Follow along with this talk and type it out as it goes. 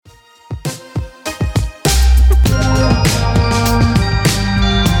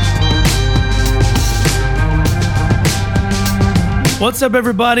What's up,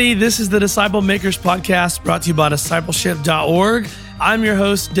 everybody? This is the Disciple Makers Podcast brought to you by discipleship.org. I'm your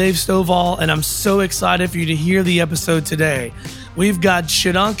host, Dave Stovall, and I'm so excited for you to hear the episode today. We've got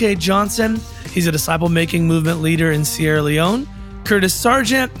Shodankeh Johnson. He's a disciple-making movement leader in Sierra Leone. Curtis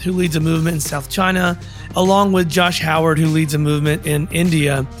Sargent, who leads a movement in South China, along with Josh Howard, who leads a movement in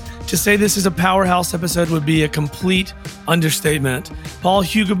India. To say this is a powerhouse episode would be a complete understatement. Paul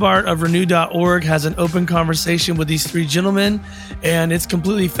Huyghebaert of Renew.org has an open conversation with these three gentlemen, and it's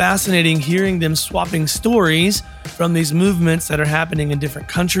completely fascinating hearing them swapping stories from these movements that are happening in different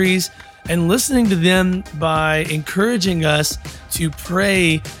countries and listening to them by encouraging us to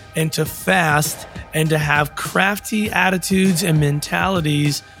pray and to fast and to have crafty attitudes and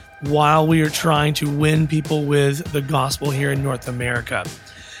mentalities while we are trying to win people with the gospel here in North America.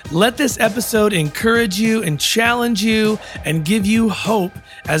 Let this episode encourage you and challenge you and give you hope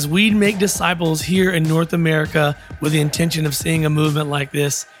as we make disciples here in North America with the intention of seeing a movement like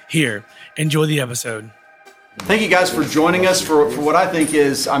this here. Enjoy the episode. Thank you guys for joining us for what I think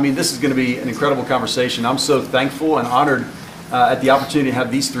is, this is going to be an incredible conversation. I'm so thankful and honored at the opportunity to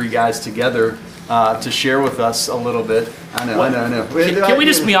have these three guys together to share with us a little bit. I know. Can we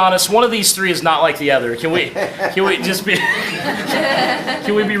just be honest? One of these three is not like the other. Can we just be?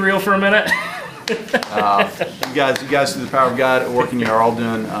 Can we be real for a minute? You guys, through the power of God, working, are all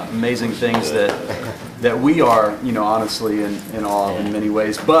doing amazing things that we are, honestly, in awe of in many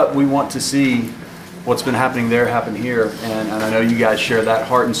ways. But we want to see what's been happening there happen here, and I know you guys share that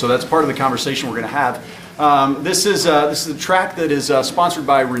heart, and so that's part of the conversation we're going to have. This is a track that is sponsored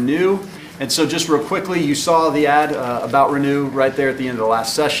by Renew. And so just real quickly, you saw the ad about Renew right there at the end of the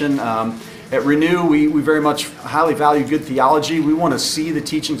last session. At Renew, we very much highly value good theology. We want to see the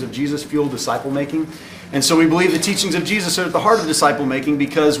teachings of Jesus fuel disciple making. And so we believe the teachings of Jesus are at the heart of disciple making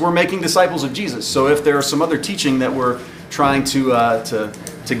because we're making disciples of Jesus. So if there are some other teaching that we're trying to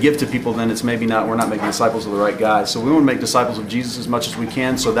give to people, then it's maybe not, we're not making disciples of the right guy. So we want to make disciples of Jesus as much as we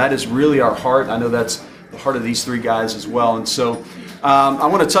can. So that is really our heart. I know that's the heart of these three guys as well. And so I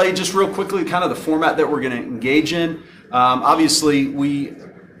want to tell you just real quickly kind of the format that we're going to engage in. Obviously, we,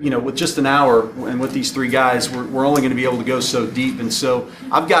 with just an hour and with these three guys, we're only going to be able to go so deep. And so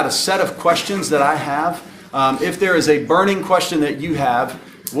I've got a set of questions that I have. If there is a burning question that you have,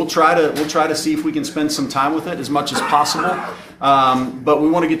 we'll try to see if we can spend some time with it as much as possible. But we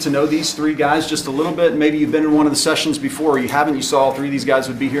want to get to know these three guys just a little bit. Maybe you've been in one of the sessions before, or you haven't. You saw all three of these guys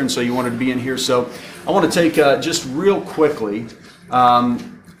would be here, and so you wanted to be in here. So I want to take just real quickly.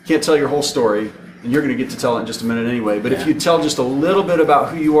 Can't tell your whole story, and you're going to get to tell it in just a minute anyway. But if you tell just a little bit about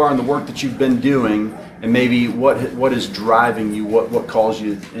who you are and the work that you've been doing, and maybe what is driving you, what calls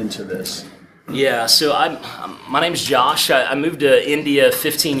you into this. Yeah, so my name's Josh. I moved to India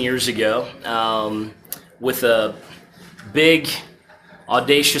 15 years ago with a big,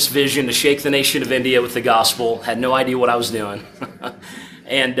 audacious vision to shake the nation of India with the gospel. Had no idea what I was doing.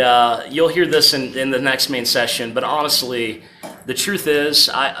 And you'll hear this in the next main session, but honestly, the truth is,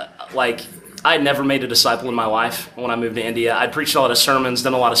 I had never made a disciple in my life when I moved to India. I'd preached a lot of sermons,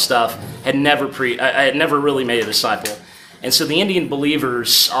 done a lot of stuff, I had never really made a disciple. And so the Indian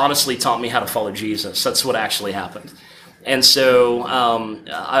believers honestly taught me how to follow Jesus. That's what actually happened. And so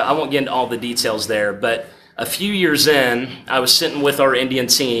I won't get into all the details there, but a few years in, I was sitting with our Indian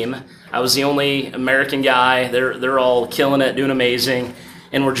team. I was the only American guy. They're all killing it, doing amazing,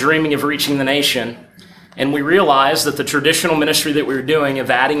 and we're dreaming of reaching the nation. And we realized that the traditional ministry that we were doing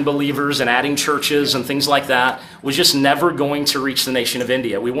of adding believers and adding churches and things like that was just never going to reach the nation of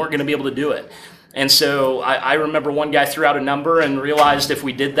India. We weren't going to be able to do it. And so I remember one guy threw out a number and realized if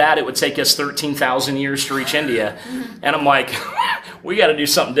we did that, it would take us 13,000 years to reach India. And I'm like, we got to do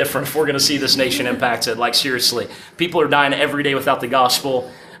something different if we're going to see this nation impacted. Like, seriously, people are dying every day without the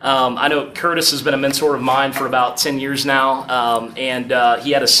gospel. I know Curtis has been a mentor of mine for about 10 years now, and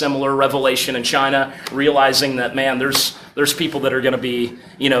he had a similar revelation in China, realizing that, man, there's people that are going to be,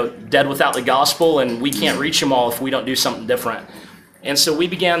 dead without the gospel, and we can't reach them all if we don't do something different. And so we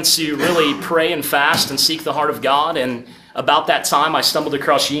began to really pray and fast and seek the heart of God, and about that time, I stumbled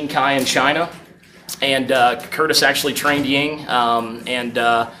across Huyghebaert in China, and Curtis actually trained Ying, and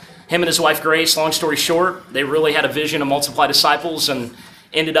him and his wife Grace, long story short, they really had a vision to multiply disciples, and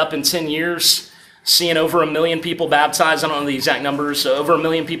ended up in 10 years seeing over 1 million people baptized. I don't know the exact numbers, over 1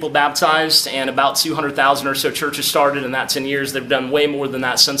 million people baptized, and about 200,000 or so churches started in that 10 years. They've done way more than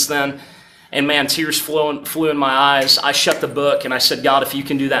that since then. And man, tears flew in my eyes. I shut the book and I said, God, if you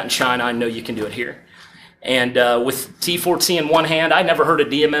can do that in China, I know you can do it here. And with T4T in one hand, I never heard of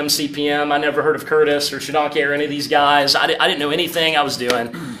DMM, CPM. I never heard of Curtis or Shodankeh or any of these guys. I didn't know anything I was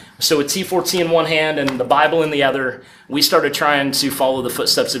doing. So with T4T in one hand and the Bible in the other, we started trying to follow the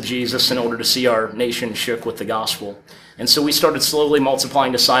footsteps of Jesus in order to see our nation shook with the gospel. And so we started slowly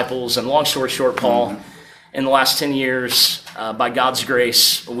multiplying disciples. And long story short, Paul, in the last 10 years, by God's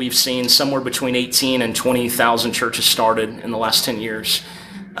grace, we've seen somewhere between 18 and 20,000 churches started in the last 10 years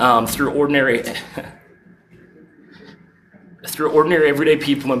through ordinary everyday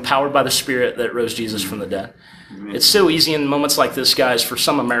people empowered by the Spirit that rose Jesus from the dead. It's so easy in moments like this, guys, for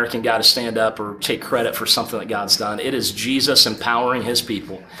some American guy to stand up or take credit for something that God's done. It is Jesus empowering his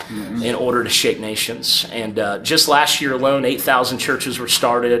people in order to shake nations. And just last year alone, 8,000 churches were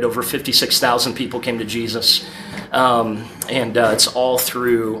started. Over 56,000 people came to Jesus. And it's all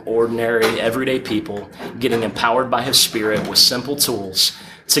through ordinary, everyday people getting empowered by his Spirit with simple tools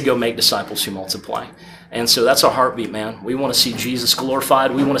to go make disciples who multiply. And so that's our heartbeat, man. We want to see Jesus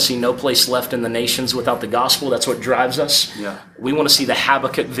glorified. We want to see no place left in the nations without the gospel. That's what drives us. Yeah. We want to see the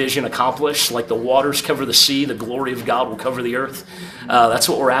Habakkuk vision accomplished. Like the waters cover the sea, the glory of God will cover the earth. That's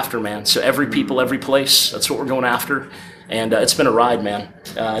what we're after, man. So every people, every place, that's what we're going after. And it's been a ride, man.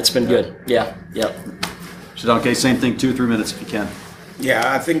 It's been good. Yeah. Yep. Shodankeh, same thing, 2 or 3 minutes if you can.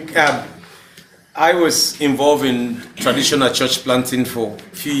 Yeah, I think I was involved in traditional church planting for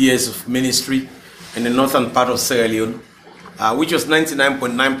a few years of ministry in the northern part of Sierra Leone, which was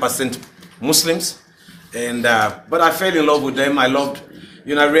 99.9% Muslims. And but I fell in love with them. I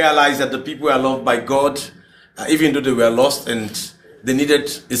realized that the people were loved by God, even though they were lost and they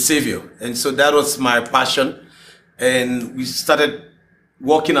needed a savior. And so that was my passion. And we started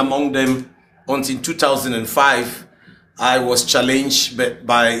working among them until 2005. I was challenged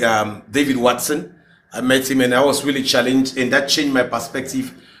by David Watson. I met him and I was really challenged, and that changed my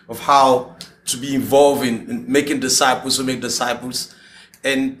perspective of how to be involved in making disciples who make disciples.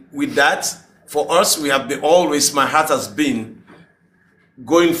 And with that, for us, we have been always, my heart has been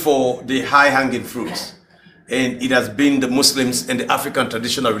going for the high-hanging fruits. And it has been the Muslims and the African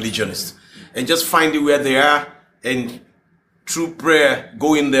traditional religionists. And just finding where they are and through prayer,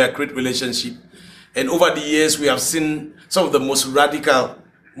 go in there, create relationship. And over the years, we have seen some of the most radical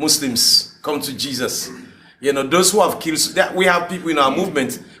Muslims come to Jesus. You know, those who have killed, we have people in our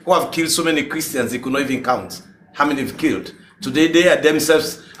movement who have killed so many Christians, they could not even count how many they've killed. Today, they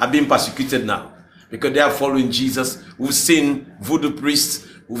themselves are being persecuted now because they are following Jesus. We've seen voodoo priests,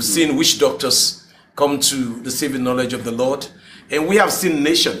 we've seen witch doctors come to the saving knowledge of the Lord. And we have seen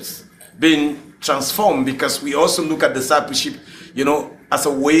nations being transformed because we also look at discipleship, you know, as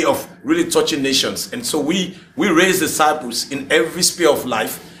a way of really touching nations. And so we raise disciples in every sphere of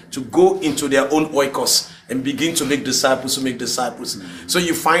life to go into their own oikos and begin to make disciples who make disciples. So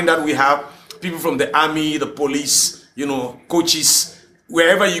you find that we have people from the army, the police, you know, coaches,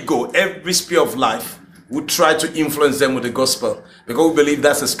 wherever you go, every sphere of life, we try to influence them with the gospel because we believe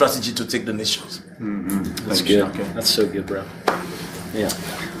that's a strategy to take the nations. That's good. Okay. That's so good, bro. Yeah.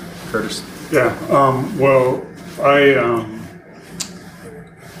 Curtis? Yeah, well, I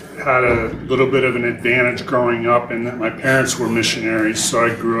had a little bit of an advantage growing up in that my parents were missionaries, so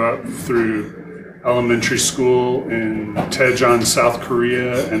I grew up through elementary school in Daejeon, South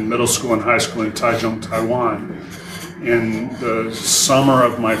Korea, and middle school and high school in Taichung, Taiwan. In the summer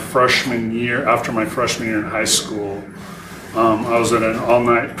of my freshman year, after my freshman year in high school, I was at an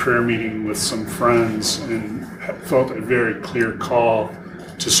all-night prayer meeting with some friends and felt a very clear call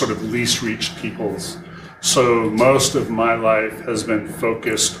to sort of least reached peoples. So most of my life has been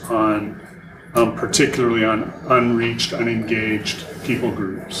focused on, particularly on unreached, unengaged people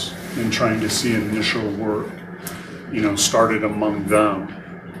groups and trying to see initial work, you know, started among them.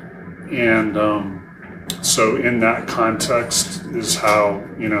 And so in that context is how,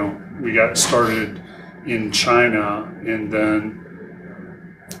 you know, we got started in China, and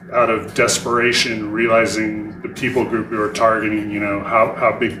then out of desperation, realizing the people group we were targeting, you know,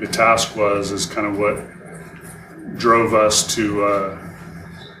 how big the task was is kind of what drove us to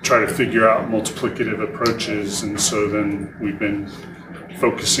try to figure out multiplicative approaches. And so then we've been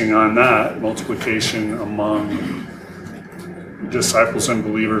focusing on that, multiplication among disciples and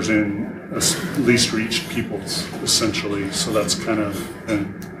believers in least reached peoples, essentially. So that's kind of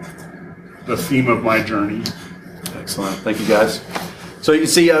been the theme of my journey. Excellent. Thank you, guys. So you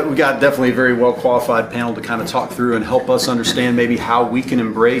see, we got definitely a very well-qualified panel to kind of talk through and help us understand maybe how we can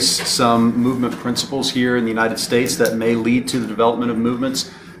embrace some movement principles here in the United States that may lead to the development of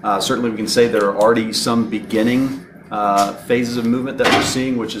movements. Certainly we can say there are already some beginning phases of movement that we're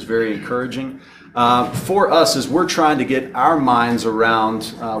seeing, which is very encouraging. For us, as we're trying to get our minds around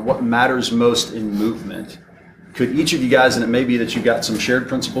what matters most in movement, could each of you guys, and it may be that you've got some shared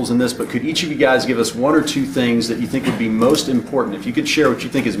principles in this, but could each of you guys give us one or two things that you think would be most important? If you could share what you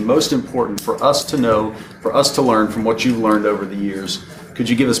think is most important for us to know, for us to learn from what you've learned over the years, could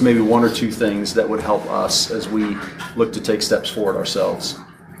you give us maybe one or two things that would help us as we look to take steps forward ourselves?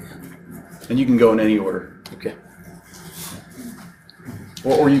 And you can go in any order. Okay.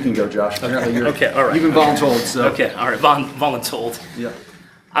 Or you can go, Josh. Apparently Okay, all right. You've been voluntold, so. Okay, all right, voluntold. Yeah.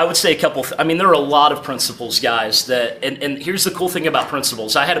 I would say a couple, I mean, there are a lot of principles, guys, that, and here's the cool thing about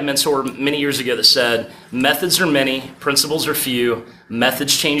principles. I had a mentor many years ago that said, methods are many, principles are few,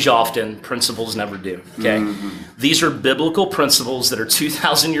 methods change often, principles never do, okay? Mm-hmm. These are biblical principles that are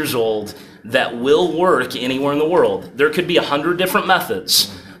 2,000 years old that will work anywhere in the world. There could be 100 different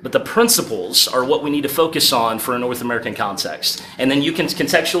methods, but the principles are what we need to focus on for a North American context. And then you can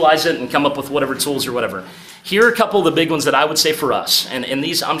contextualize it and come up with whatever tools or whatever. Here are a couple of the big ones that I would say for us. And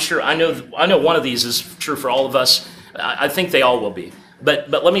these, I'm sure, I know one of these is true for all of us. I think they all will be.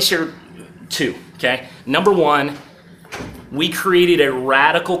 But let me share two, okay? Number one, we created a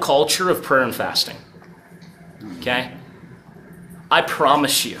radical culture of prayer and fasting, okay? I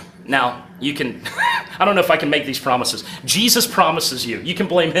promise you. Now, you can, I don't know if I can make these promises. Jesus promises you. You can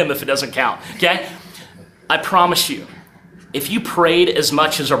blame him if it doesn't count, okay? I promise you, if you prayed as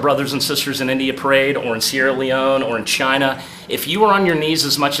much as our brothers and sisters in India prayed, or in Sierra Leone, or in China, if you were on your knees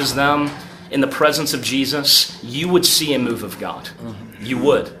as much as them in the presence of Jesus, you would see a move of God. Mm-hmm. You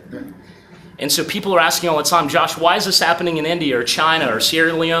would. And so people are asking all the time, Josh, why is this happening in India or China or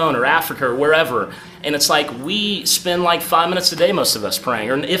Sierra Leone or Africa or wherever? And it's like we spend like 5 minutes a day, most of us, praying,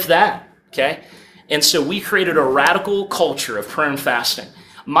 or if that, okay? And so we created a radical culture of prayer and fasting.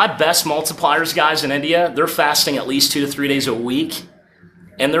 My best multipliers, guys, in India, they're fasting at least 2 to 3 days a week,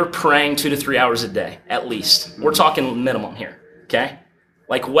 and they're praying 2 to 3 hours a day, at least. We're talking minimum here, okay?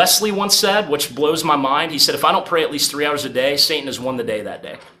 Like Wesley once said, which blows my mind, he said, if I don't pray at least 3 hours a day, Satan has won the day that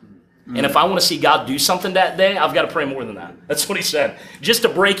day. And if I want to see God do something that day, I've got to pray more than that. That's what he said. Just to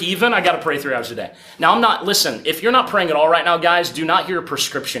break even, I got to pray 3 hours a day. Now, listen, if you're not praying at all right now, guys, do not hear a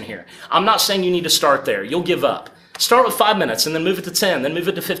prescription here. I'm not saying you need to start there. You'll give up. Start with 5 minutes and then move it to 10, then move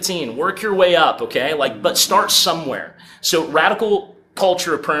it to 15. Work your way up, okay? But start somewhere. So radical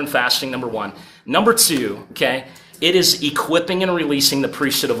culture of prayer and fasting, number one. Number two, okay, it is equipping and releasing the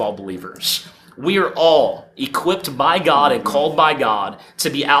priesthood of all believers. We are all equipped by God and called by God to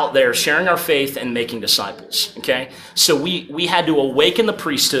be out there sharing our faith and making disciples, okay? So we had to awaken the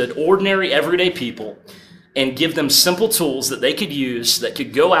priesthood, ordinary, everyday people, and give them simple tools that they could use that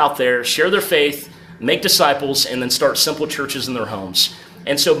could go out there, share their faith, make disciples, and then start simple churches in their homes.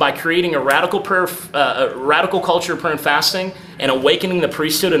 And so by creating a radical culture of prayer and fasting and awakening the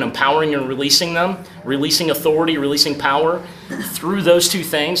priesthood and empowering and releasing them, releasing authority, releasing power through those two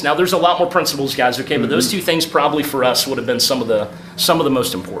things. Now there's a lot more principles, guys, okay, but those two things probably for us would have been some of the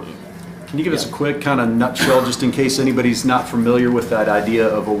most important. Can you give us a quick kind of nutshell, just in case anybody's not familiar with that idea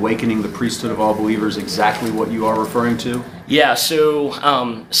of awakening the priesthood of all believers, exactly what you are referring to? Yeah, so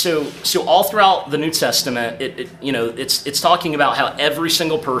all throughout the New Testament, it's talking about how every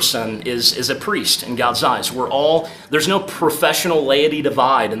single person is a priest in God's eyes. There's no professional laity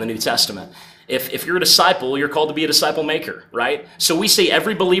divide in the New Testament. If you're a disciple, you're called to be a disciple maker, right? So we say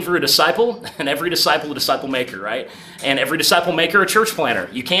every believer a disciple, and every disciple a disciple maker, right? And every disciple maker a church planter.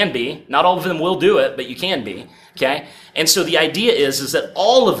 You can be. Not all of them will do it, but you can be, okay? And so the idea is that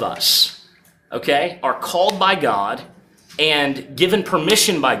all of us, okay, are called by God and given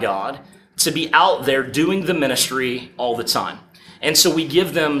permission by God to be out there doing the ministry all the time. And so we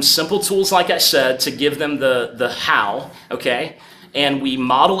give them simple tools, like I said, to give them the how, okay? And we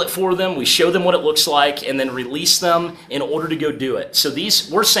model it for them, we show them what it looks like, and then release them in order to go do it. So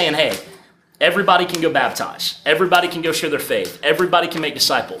we're saying, hey, everybody can go baptize. Everybody can go share their faith. Everybody can make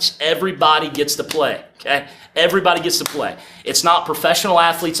disciples. Everybody gets to play, okay? Everybody gets to play. It's not professional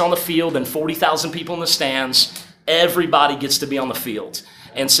athletes on the field and 40,000 people in the stands. Everybody gets to be on the field.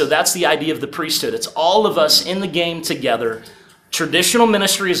 And so that's the idea of the priesthood. It's all of us in the game together. Traditional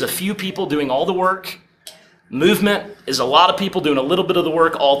ministry is a few people doing all the work. Movement is a lot of people doing a little bit of the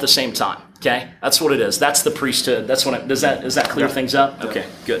work all at the same time, okay? That's what it is. That's the priesthood. That's what does that clear things up? Okay,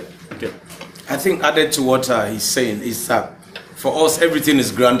 good. I think added to what he's saying is that for us, everything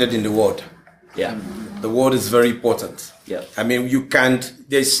is grounded in the Word. Yeah. The Word is very important. Yeah. I mean,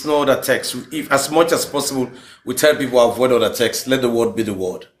 there's no other text. If as much as possible, we tell people avoid other text, let the Word be the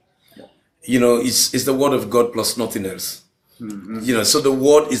Word. Yeah. It's the Word of God plus nothing else. Mm-hmm. So the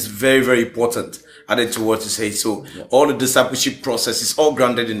Word is very, very important. added to what you say. So all the discipleship process is all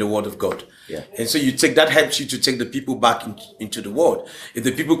grounded in the Word of God. Yeah. And so that helps you to take the people back into the Word. If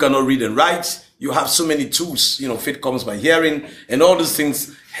the people cannot read and write, you have so many tools. Faith comes by hearing, and all these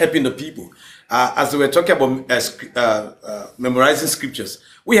things helping the people. As we were talking about memorizing scriptures,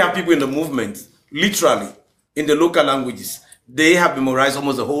 we have people in the movement, literally, in the local languages. They have memorized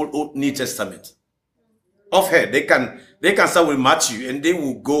almost the whole Old New Testament. Off head, they can start with Matthew, and they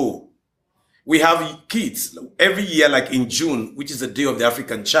will go. We have kids every year, like in June, which is the Day of the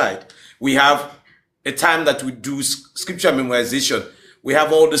African Child. We have a time that we do scripture memorization. We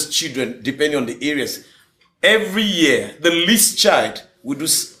have all these children, depending on the areas. Every year, the least child will do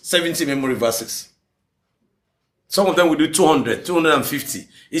 70 memory verses. Some of them will do 200, 250.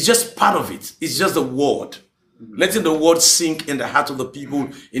 It's just part of it. It's just the word. Letting the word sink in the heart of the people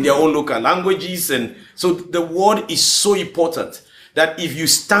in their own local languages. And so the word is so important that if you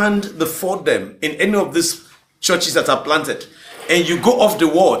stand before them in any of these churches that are planted and you go off the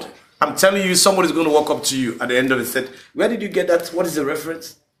word, I'm telling you, somebody's going to walk up to you at the end of it and say, where did you get that? What is the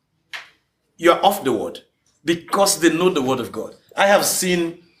reference? You're off the word because they know the word of God. I have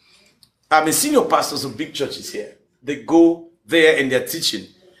seen, senior pastors of big churches here. They go there and they're teaching.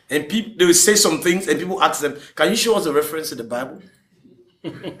 And people, they will say some things and people ask them, can you show us a reference in the Bible?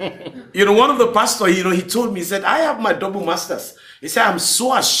 One of the pastors, he told me, he said, I have my double masters. He said, I'm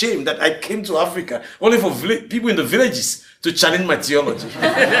so ashamed that I came to Africa only for people in the villages to challenge my theology.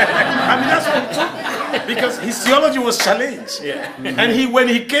 That's what he told me. Because his theology was challenged. Yeah. And when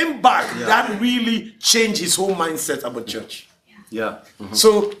he came back, that really changed his whole mindset about church. Yeah. Mm-hmm.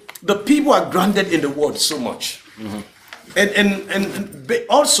 So the people are grounded in the word so much. Mm-hmm. And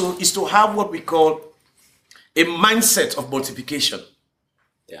also is to have what we call a mindset of multiplication.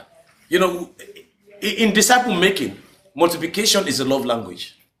 Yeah. In disciple making, multiplication is a love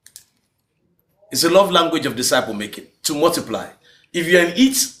language. It's a love language of disciple making, to multiply. If you're in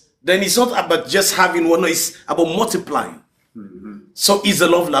it, then it's not about just having one, it's about multiplying. Mm-hmm. So it's a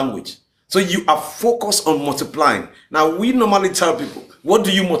love language. So you are focused on multiplying. Now, we normally tell people, what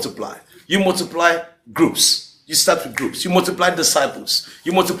do you multiply? You multiply groups. You start with groups. You multiply disciples.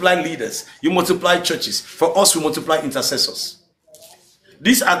 You multiply leaders. You multiply churches. For us, we multiply intercessors.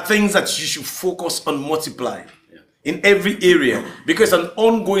 These are things that you should focus on multiplying in every area because it's an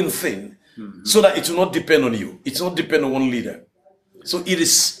ongoing thing so that it will not depend on you. It will not depend on one leader. So it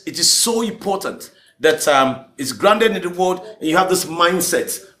is so important that it's grounded in the word and you have this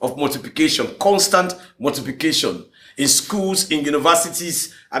mindset of multiplication, constant multiplication. In schools, in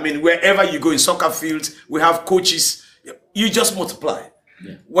universities, wherever you go, in soccer fields, we have coaches. You just multiply.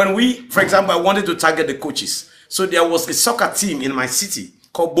 Yeah. When for example, I wanted to target the coaches. So there was a soccer team in my city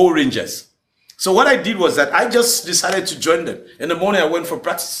called Bow Rangers. So what I did was that I just decided to join them. In the morning, I went for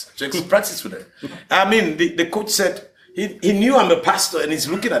practice, to practice with them. The coach said, he knew I'm a pastor and he's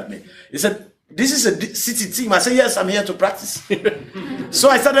looking at me. He said, this is a city team. I said, yes, I'm here to practice. So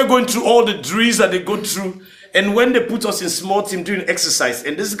I started going through all the drills that they go through. And when they put us in small team doing exercise,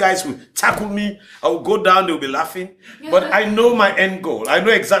 and these guys will tackle me, I will go down, they'll be laughing. But I know my end goal. I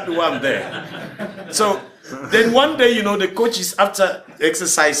know exactly why I'm there. So then one day, the coaches, after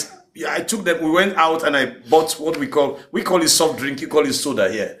exercise, I took them, we went out and I bought what we call it soft drink, you call it soda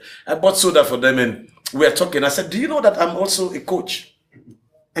here. I bought soda for them and we were talking. I said, do you know that I'm also a coach?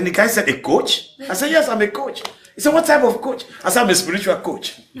 And the guy said, a coach? I said, yes, I'm a coach. He said, what type of coach? I said, I'm a spiritual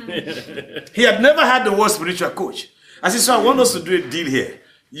coach. He had never heard the word spiritual coach. I said, so I want us to do a deal here.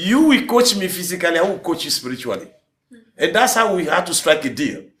 You will coach me physically, I will coach you spiritually. And that's how we had to strike a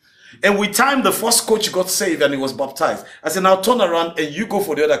deal. And with time, the first coach got saved and he was baptized. I said, now turn around and you go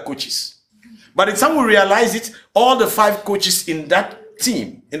for the other coaches. By the time we realized it, all the 5 coaches in that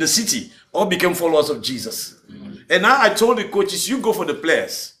team, in the city, all became followers of Jesus. And now I told the coaches, you go for the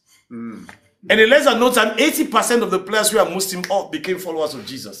players. And in less than no time, 80% of the players who are Muslim all became followers of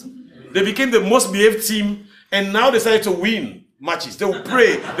Jesus. They became the most behaved team, and now they started to win matches. They will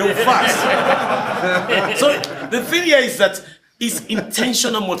pray, they will fast. So the thing here is that it's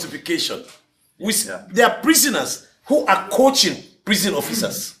intentional multiplication. There are prisoners who are coaching prison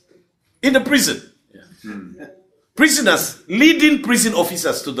officers in the prison. Prisoners leading prison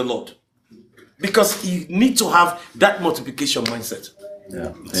officers to the Lord. Because you need to have that multiplication mindset.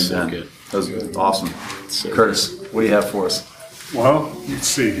 Yeah, so good. That was awesome. So Curtis, what do you have for us? Well, let's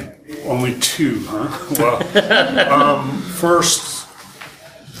see. Only 2, huh? Well, first,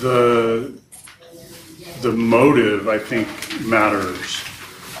 the motive, I think, matters.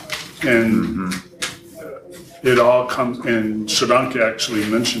 And it all comes, and Shodankeh actually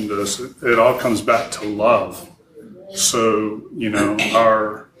mentioned this, it all comes back to love. So,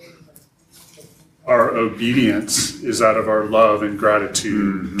 our obedience is out of our love and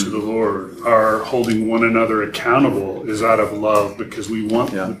gratitude to the Lord. Our holding one another accountable is out of love because we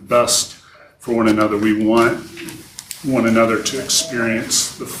want the best for one another. We want one another to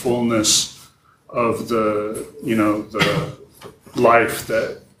experience the fullness of the life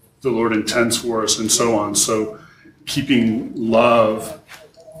that the Lord intends for us, and so on. So keeping love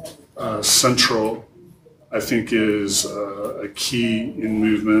central, I think, is a key in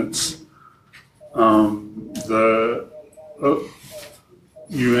movements.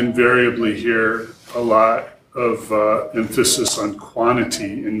 You invariably hear a lot of emphasis on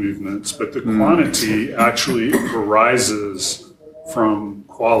quantity in movements, but the quantity actually arises from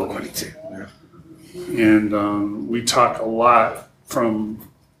quality. And we talk a lot from,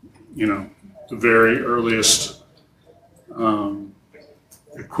 the very earliest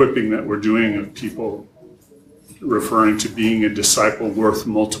equipping that we're doing of people, referring to being a disciple worth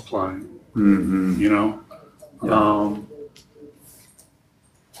multiplying.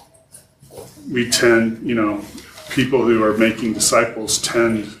 We tend, people who are making disciples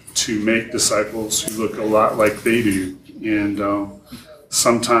tend to make disciples who look a lot like they do. And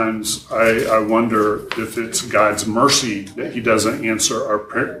sometimes I wonder if it's God's mercy that he doesn't answer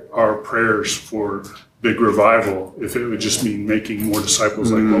our prayers for big revival, if it would just mean making more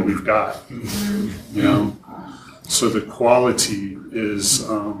disciples like what we've got. So the quality is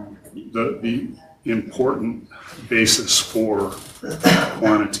the important basis for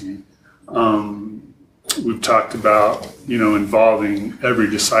quantity. We've talked about, involving every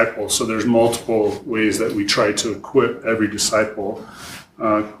disciple. So there's multiple ways that we try to equip every disciple.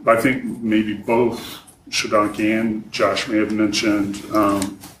 I think maybe both Shodankeh and Josh may have mentioned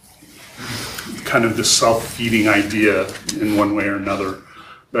kind of the self-feeding idea in one way or another.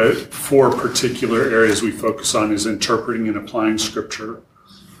 But 4 particular areas we focus on is interpreting and applying scripture,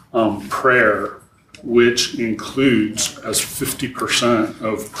 prayer, which includes, as 50%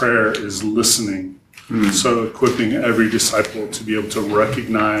 of prayer is listening. So equipping every disciple to be able to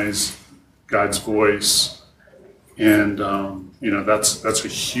recognize God's voice. And, that's a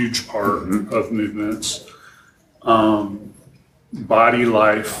huge part of movements. Body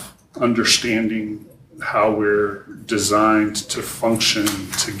life, understanding how we're designed to function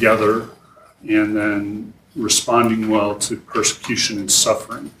together, and then responding well to persecution and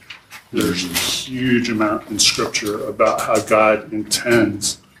suffering. There's a huge amount in Scripture about how God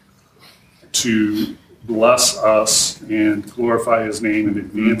intends to bless us and glorify his name and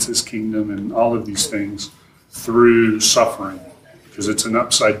advance his kingdom and all of these things through suffering, because it's an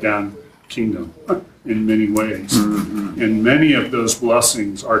upside down kingdom in many ways. And many of those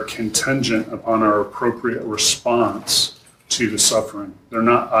blessings are contingent upon our appropriate response to the suffering. They're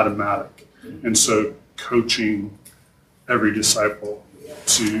not automatic. And so coaching every disciple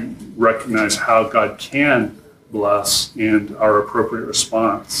to recognize how God can bless and our appropriate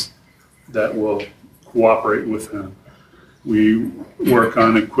response that will cooperate with him. We work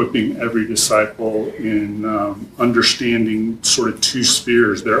on equipping every disciple in understanding sort of 2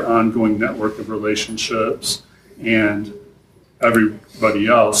 spheres, their ongoing network of relationships and everybody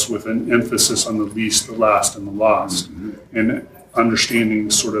else, with an emphasis on the least, the last, and the lost, and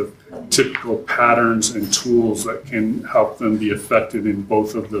understanding sort of typical patterns and tools that can help them be effective in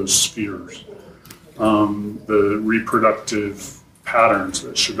both of those spheres. The reproductive patterns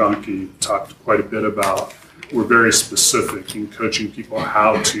that Shodankeh talked quite a bit about were very specific in coaching people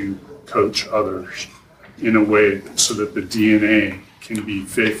how to coach others in a way so that the DNA can be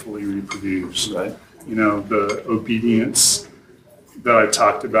faithfully reproduced. Right. The obedience that I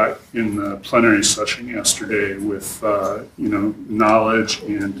talked about in the plenary session yesterday with, knowledge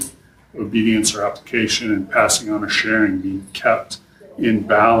and obedience or application and passing on or sharing being kept in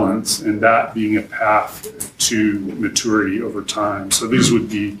balance, and that being a path to maturity over time. So these would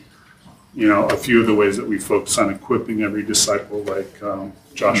be, a few of the ways that we focus on equipping every disciple, like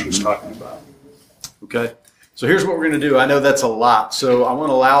Josh was talking about. Okay. So here's what we're going to do. I know that's a lot. So I want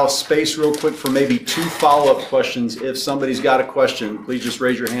to allow space real quick for maybe 2 follow-up questions. If somebody's got a question, please just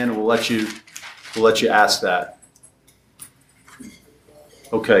raise your hand and we'll let you ask that.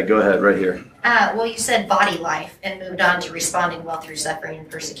 Okay, go ahead, right here. Well, you said body life and moved on to responding well through suffering and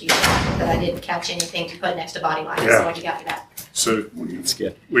persecution, but I didn't catch anything to put next to body life. Yeah. So what you got for that? So That's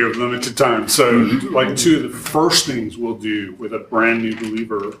good. we have limited time. So like 2 of the first things we'll do with a brand new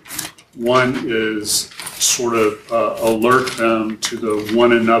believer, one is sort of alert them to the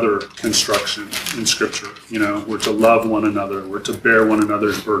one another construction in Scripture. We're to love one another, we're to bear one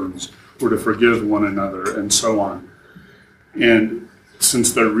another's burdens, we're to forgive one another, and so on. And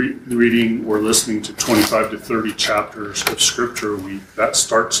since they're reading or listening to 25 to 30 chapters of Scripture a week, that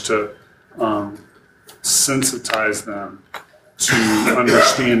starts to sensitize them to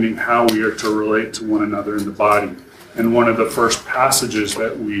understanding how we are to relate to one another in the body. And one of the first passages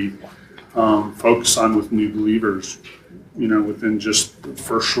that we focus on with new believers, within just the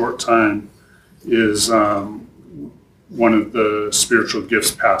first short time, is one of the spiritual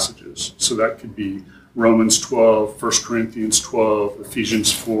gifts passages. So that could be Romans 12, 1 Corinthians 12,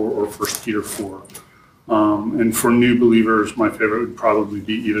 Ephesians 4, or 1 Peter 4. And for new believers, my favorite would probably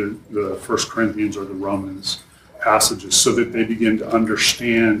be either the 1 Corinthians or the Romans passages, so that they begin to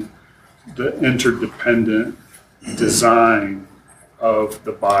understand the interdependent design of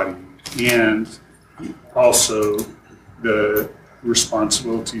the body, and also the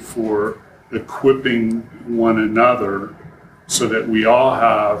responsibility for equipping one another so that we all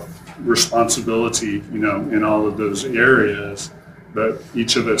have responsibility, in all of those areas, but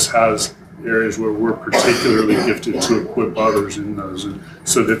each of us has areas where we're particularly gifted to equip others in those, and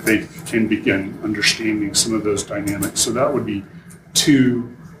so that they can begin understanding some of those dynamics. So that would be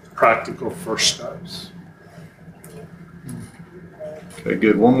 2 practical first steps. Okay,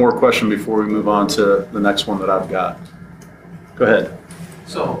 good. One more question before we move on to the next one that I've got. Go ahead.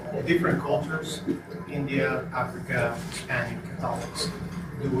 So, different cultures, India, Africa, Hispanic, Catholics,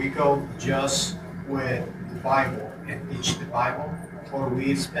 do we go just with the Bible and teach the Bible, or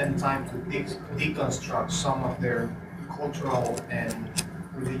we spend time to deconstruct some of their cultural and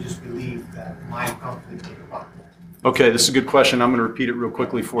religious belief that might conflict with the Bible? Okay, this is a good question. I'm going to repeat it real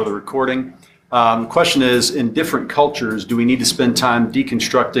quickly for the recording. The question is, in different cultures, do we need to spend time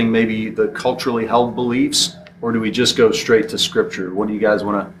deconstructing maybe the culturally held beliefs, or do we just go straight to Scripture? What do you guys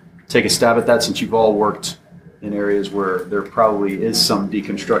want to take a stab at that, since you've all worked in areas where there probably is some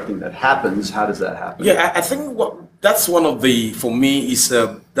deconstructing that happens? How does that happen? Yeah, I think that's one of the, for me,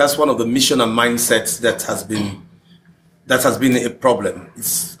 that's one of the missional mindsets that has been a problem.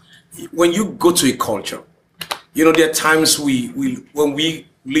 It's when you go to a culture, there are times when we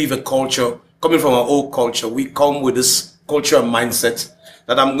leave a culture, coming from our old culture, we come with this cultural mindset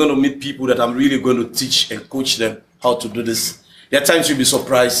that I'm going to meet people that I'm really going to teach and coach them how to do this. There are times you'll be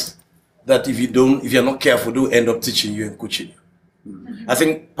surprised that if you're not careful, they'll end up teaching you and coaching you. I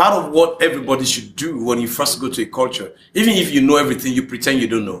think part of what everybody should do when you first go to a culture, even if you know everything, you pretend you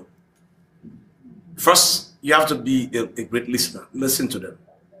don't know. First, you have to be a great listener. Listen to them.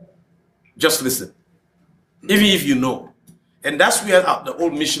 Just listen. Even if you know. And that's where the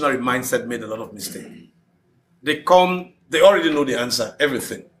old missionary mindset made a lot of mistakes. They already know the answer,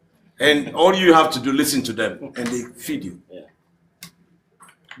 everything. And all you have to do, listen to them, and they feed you. Yeah.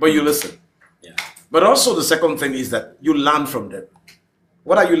 But you listen. Yeah. But also the second thing is that you learn from them.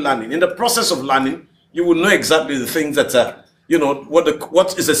 What are you learning? In the process of learning, you will know exactly the things that are,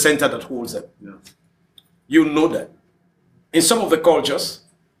 what is the center that holds them. Yeah. You know that. In some of the cultures,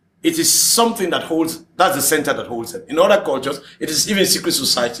 it is something that's the center that holds them. In other cultures, it is even secret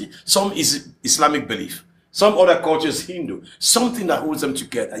society. Some is Islamic belief. Some other cultures, Hindu. Something that holds them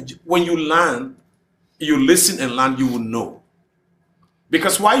together. When you learn, you listen and learn, you will know.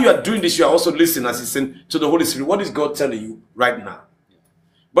 Because while you are doing this, you are also listening, as he's saying, to the Holy Spirit. What is God telling you right now?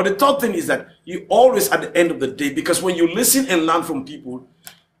 But the third thing is that you always, at the end of the day, because when you listen and learn from people,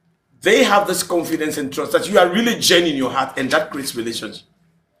 they have this confidence and trust that you are really genuine in your heart, and that creates relationship.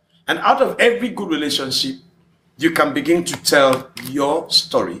 And out of every good relationship, you can begin to tell your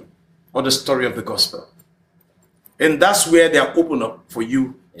story or the story of the gospel. And that's where they are open up for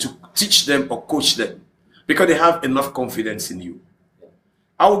you to teach them or coach them, because they have enough confidence in you.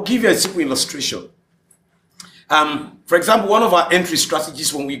 I will give you a simple illustration. For example, one of our entry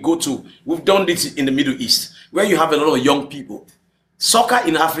strategies when we've done this in the Middle East, where you have a lot of young people. Soccer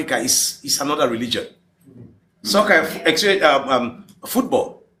in Africa is another religion. Soccer,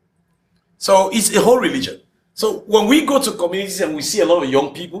 football. So it's a whole religion. So when we go to communities and we see a lot of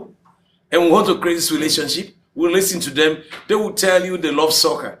young people and we want to create this relationship, we'll listen to them. They will tell you they love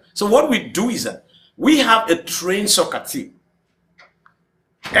soccer. So what we do is that we have a trained soccer team.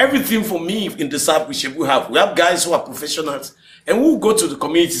 Everything for me in discipleship, we have guys who are professionals, and we'll go to the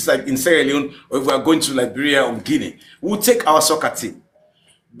communities like in Sierra Leone, or if we are going to Liberia or Guinea, we'll take our soccer team.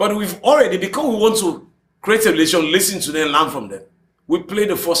 But we've already, because we want to create a relation, listen to them, learn from them, we play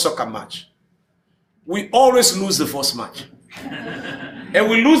the first soccer match. We always lose the first match. And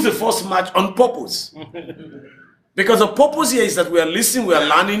we lose the first match on purpose. Because the purpose here is that we are listening, we are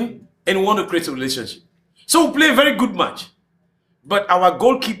learning, and we want to create a relationship. So we play a very good match. But our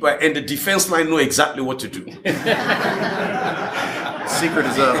goalkeeper and the defense line know exactly what to do. Secret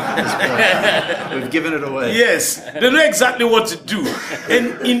is up at this point. We've given it away. Yes, they know exactly what to do.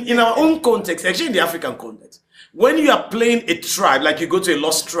 And in our own context, actually in the African context, When you are playing a tribe, like you go to a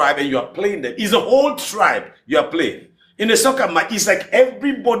lost tribe and you are playing them, it's a whole tribe you are playing. In a soccer match, it's like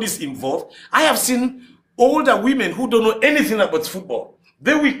everybody's involved. I have seen older women who don't know anything about football.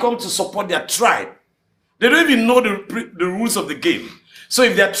 They will come to support their tribe. They don't even know the rules of the game. So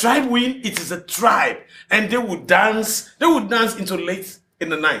if their tribe win, it is a tribe. And they would dance. They would dance into late in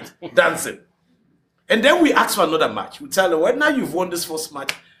the night, dancing. And then we ask for another match. We tell them, well, now you've won this first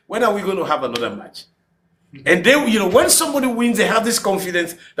match. When are we going to have another match? And they, when somebody wins, they have this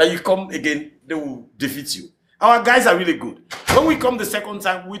confidence that you come again, they will defeat you. Our guys are really good. When we come the second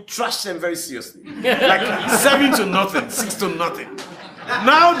time, we trash them very seriously. Like 7-0, 6-0.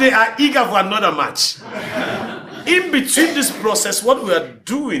 Now they are eager for another match. In between this process, what we are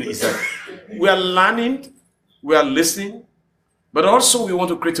doing is that we are learning, we are listening, but also we want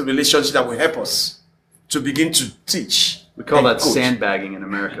to create a relationship that will help us to begin to teach. We call that sandbagging in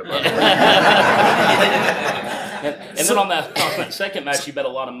America, by the way. And then on that second match, you bet a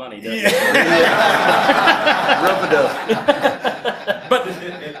lot of money, didn't you? Rub it up. But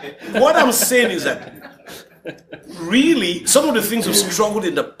what I'm saying is that really, some of the things we've struggled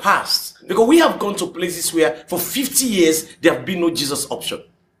in the past, because we have gone to places where for 50 years there have been no Jesus option.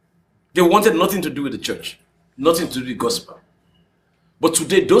 They wanted nothing to do with the church, nothing to do with the gospel. But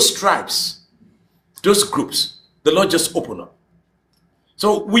today, those tribes, those groups, the Lord just opened up.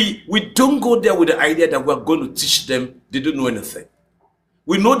 So we don't go there with the idea that we're going to teach them they don't know anything.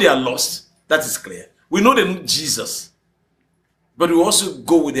 We know they are lost. That is clear. We know they need Jesus. But we also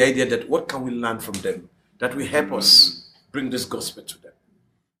go with the idea that what can we learn from them that will help us bring this gospel to them.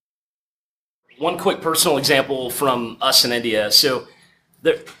 One quick personal example from us in India. So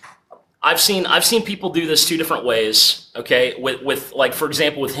I've seen people do this two different ways, okay? With like, for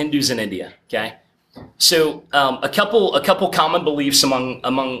example, with Hindus in India, okay? So a couple common beliefs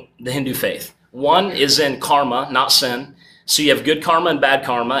among the Hindu faith. One is in karma, not sin. So you have good karma and bad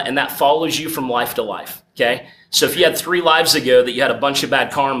karma, and that follows you from life to life, okay? So if you had 3 lives ago that you had a bunch of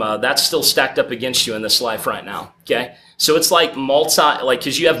bad karma, that's still stacked up against you in this life right now, okay? So it's like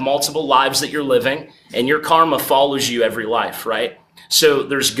because you have multiple lives that you're living, and your karma follows you every life, right? So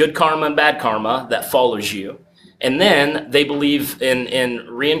there's good karma and bad karma that follows you. And then they believe in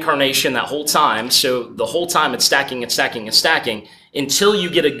reincarnation that whole time. So the whole time it's stacking and stacking and stacking until you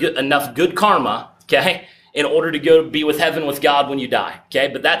get enough good karma, okay, in order to go be with heaven with God when you die, okay?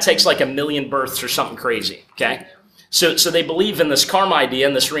 But that takes like 1 million births or something crazy, okay? So they believe in this karma idea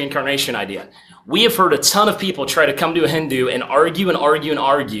and this reincarnation idea. We have heard a ton of people try to come to a Hindu and argue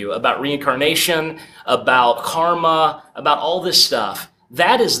about reincarnation, about karma, about all this stuff.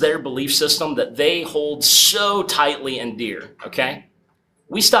 That is their belief system that they hold so tightly and dear, okay?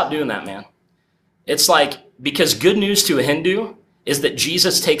 We stopped doing that, man. It's like, because good news to a Hindu is that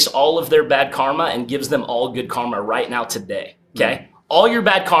Jesus takes all of their bad karma and gives them all good karma right now today, okay? All your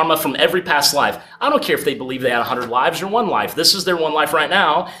bad karma from every past life. I don't care if they believe they had 100 lives or 1 life. This is their 1 life right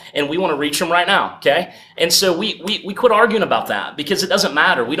now, and we want to reach them right now, okay? And so we quit arguing about that because it doesn't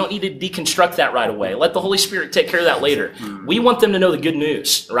matter. We don't need to deconstruct that right away. Let the Holy Spirit take care of that later. We want them to know the good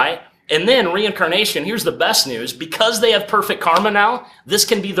news, right? And then reincarnation, here's the best news. Because they have perfect karma now, this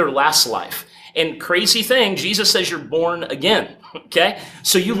can be their last life. And crazy thing, Jesus says you're born again, okay?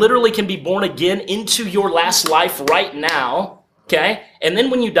 So you literally can be born again into your last life right now. Okay, and then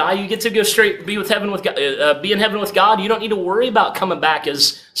when you die, you get to go straight be with heaven with God, be in heaven with God. You don't need to worry about coming back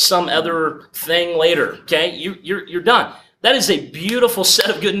as some other thing later. Okay, you're done. That is a beautiful set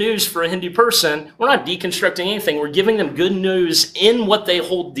of good news for a Hindu person. We're not deconstructing anything. We're giving them good news in what they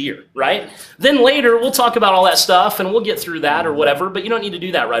hold dear, right? Then later we'll talk about all that stuff and we'll get through that or whatever. But you don't need to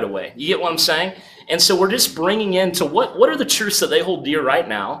do that right away. You get what I'm saying? And so we're just bringing into what are the truths that they hold dear right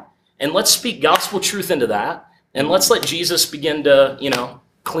now, and let's speak gospel truth into that. And let's let Jesus begin to,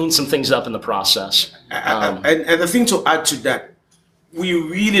 clean some things up in the process. And the thing to add to that, we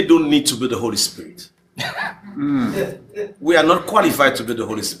really don't need to be the Holy Spirit. We are not qualified to be the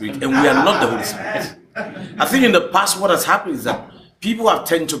Holy Spirit, and we are not the Holy Spirit. I think in the past what has happened is that people have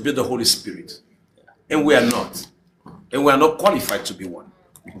tended to be the Holy Spirit, and we are not. And we are not qualified to be one.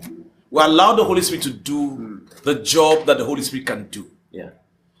 We allow the Holy Spirit to do the job that the Holy Spirit can do. Yeah.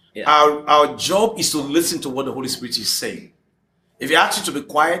 Our job is to listen to what the Holy Spirit is saying. If he asks you to be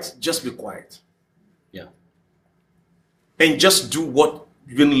quiet, just be quiet. Yeah. And just do what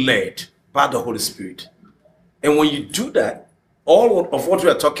you've been led by the Holy Spirit. And when you do that, all of what we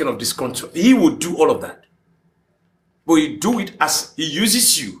are talking of this control, he will do all of that. But you do it as he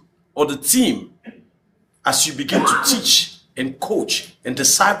uses you or the team as you begin to teach and coach and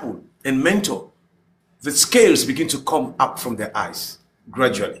disciple and mentor. The scales begin to come up from their eyes.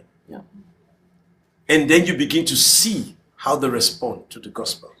 Gradually. Yeah. and then you begin to see how they respond to the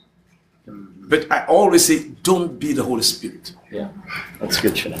gospel. But I always say, don't be the Holy Spirit. Yeah, that's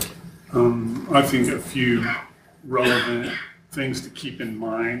good, Shodankeh. I think a few relevant things to keep in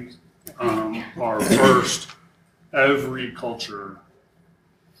mind are first, every culture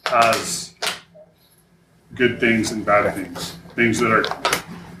has good things and bad things, things that are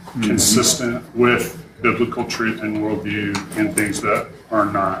consistent with biblical truth and worldview, and things that are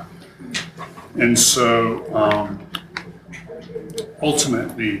not. And so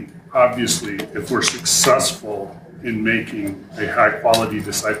ultimately, obviously, if we're successful in making a high quality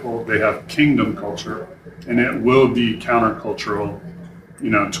disciple, they have kingdom culture, and it will be countercultural,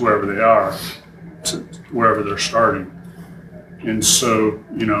 to wherever they are, to wherever they're starting. And so,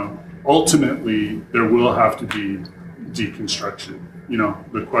 ultimately, there will have to be deconstruction.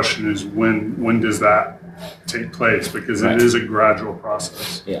 The question is, when does that take place? Because it is a gradual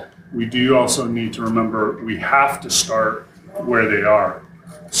process. Yeah. We do also need to remember we have to start where they are.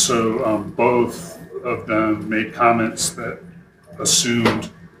 So both of them made comments that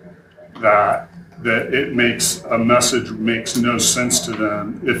assumed that it makes a message makes no sense to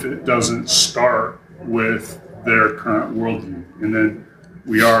them if it doesn't start with their current worldview, and then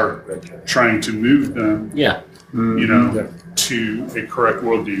we are trying to move them, to a correct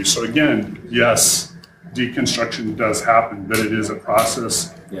worldview. So again, yes, deconstruction does happen, but it is a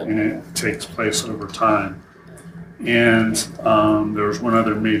process, and it takes place over time. And there was one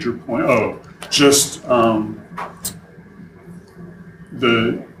other major point.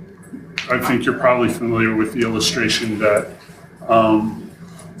 I think you're probably familiar with the illustration that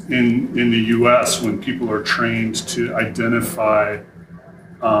in the U.S., when people are trained to identify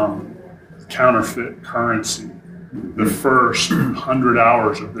counterfeit currency, the first 100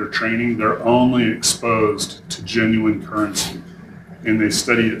 hours of their training, they're only exposed to genuine currency. And they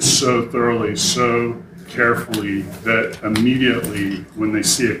study it so thoroughly, so carefully, that immediately when they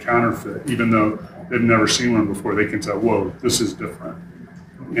see a counterfeit, even though they've never seen one before, they can tell, whoa, this is different.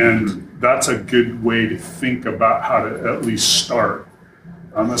 And that's a good way to think about how to at least start,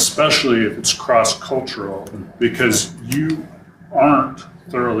 especially if it's cross-cultural, because you aren't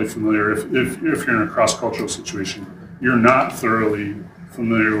thoroughly familiar. If you're in a cross-cultural situation, you're not thoroughly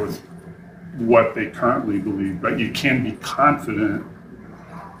familiar with what they currently believe, but you can be confident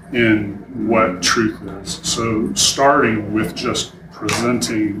in what truth is. So starting with just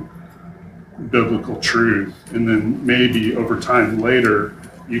presenting biblical truth, and then maybe over time later,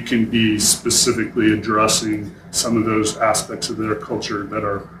 you can be specifically addressing some of those aspects of their culture that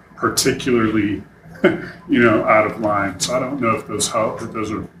are particularly, out of line. So I don't know if those help, but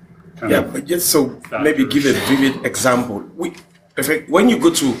those are kind of. But just so factors. Maybe give a vivid example. When you go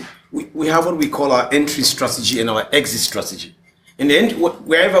to, we have what we call our entry strategy and our exit strategy. In the end,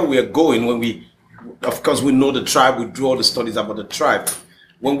 wherever we are going, of course, we know the tribe, we do all the studies about the tribe.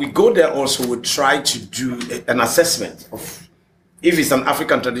 When we go there also, we try to do an assessment of, if it's an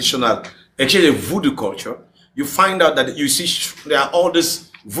African traditional, actually a voodoo culture, you find out that you see there are all these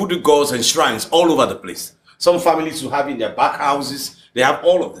voodoo gods and shrines all over the place. Some families will have in their back houses, they have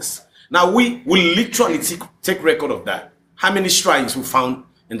all of this. Now we will literally take record of that. How many shrines we found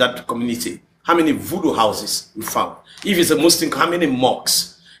in that community? How many voodoo houses we found? If it's a Muslim, how many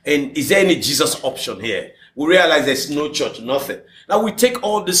mosques? And is there any Jesus option here? We realize there's no church, nothing. Now we take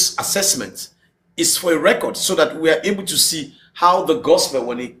all this assessments. It's for a record so that we are able to see how the gospel,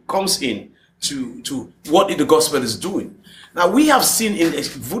 when it comes in to what the gospel is doing. Now we have seen in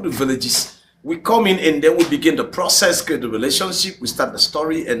voodoo villages, we come in and then we begin the process, create the relationship, we start the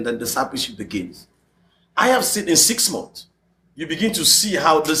story, and then discipleship begins. I have seen in 6 months, you begin to see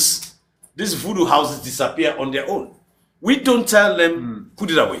how these voodoo houses disappear on their own. We don't tell them,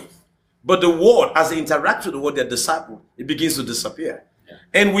 put it away. But the word, as they interact with the word, their disciple, it begins to disappear. Yeah.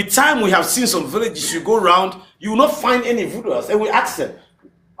 And with time, we have seen some villages, you go around, you will not find any voodoo house. And we ask them,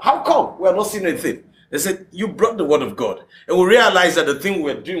 how come we are not seeing anything? They said, you brought the word of God. And we realized that the thing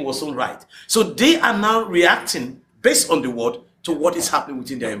we were doing wasn't right. So they are now reacting based on the word to what is happening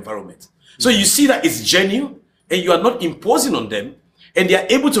within their environment. So you see that it's genuine, and you are not imposing on them. And they are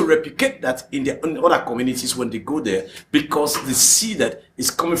able to replicate that in other communities when they go there, because they see that it's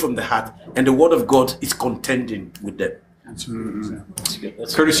coming from the heart and the word of God is contending with them. That's good.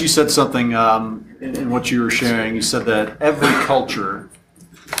 Curtis, you said something in what you were sharing. You said that every culture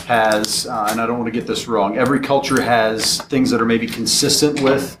has, and I don't want to get this wrong, every culture has things that are maybe consistent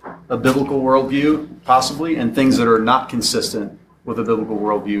with a biblical worldview, possibly, and things that are not consistent with a biblical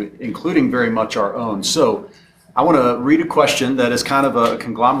worldview, including very much our own. So I want to read a question that is kind of a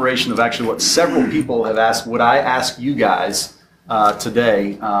conglomeration of actually what several people have asked. Would I ask you guys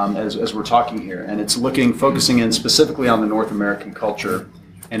today as we're talking here, and it's focusing in specifically on the North American culture,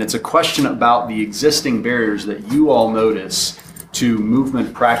 and it's a question about the existing barriers that you all notice to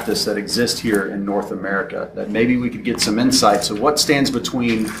movement practice that exist here in North America, that maybe we could get some insights of what stands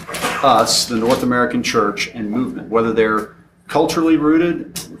between us, the North American church, and movement, whether they're culturally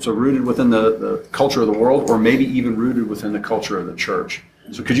rooted, so rooted within the culture of the world, or maybe even rooted within the culture of the church.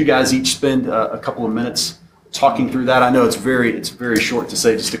 So could you guys each spend a couple of minutes talking through that? I know it's very short to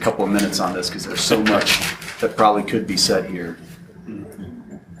say just a couple of minutes on this because there's so much that probably could be said here.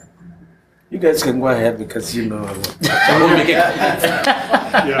 You guys can go ahead because you know.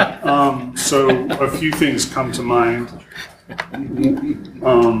 Yeah. So a few things come to mind.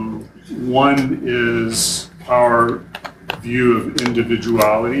 One is our view of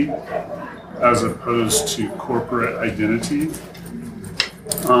individuality as opposed to corporate identity.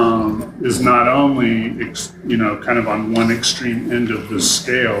 Is not only kind of on one extreme end of the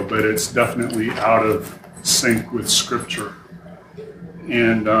scale, but it's definitely out of sync with Scripture,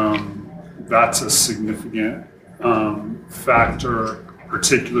 and that's a significant factor,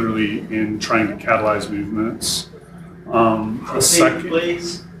 particularly in trying to catalyze movements. Repeat,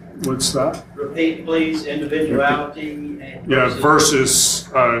 please. What's that? Repeat, please. Individuality and versus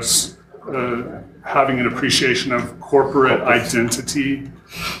having an appreciation of corporate identity.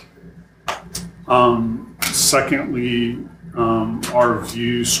 Secondly, our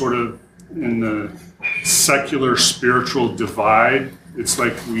view sort of in the secular spiritual divide. It's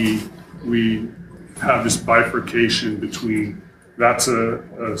like we have this bifurcation between that's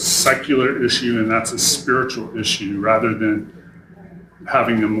a secular issue and that's a spiritual issue, rather than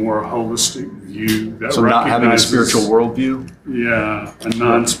having a more holistic view that so not having a spiritual worldview? Yeah, a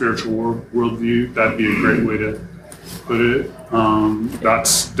non-spiritual worldview. That'd be a great way to put it.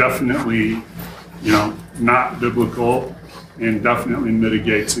 That's definitely, not biblical, and definitely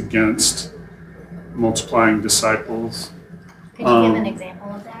mitigates against multiplying disciples. Could you give an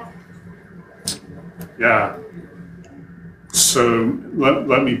example of that? Yeah. So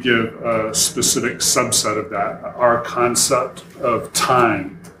let me give a specific subset of that. Our concept of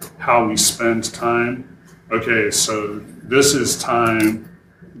time, how we spend time. Okay, so this is time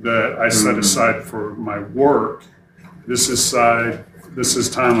that I set aside for my work. This is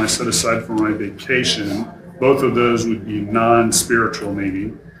time I set aside for my vacation. Both of those would be non-spiritual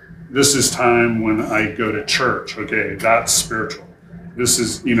maybe. This is time when I go to church. Okay, that's spiritual. This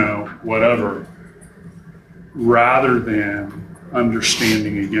is, whatever. Rather than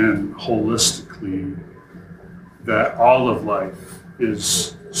understanding again holistically that all of life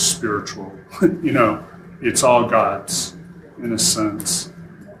is spiritual. It's all God's in a sense.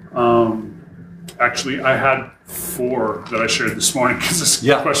 Actually, I had 4 that I shared this morning because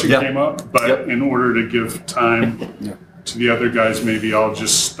this question came up, but in order to give time to the other guys, maybe I'll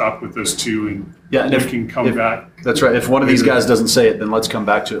just stop with those 2 and we can come back. That's right. If one of these guys doesn't say it, then let's come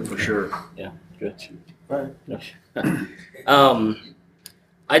back to it for sure. Yeah, good.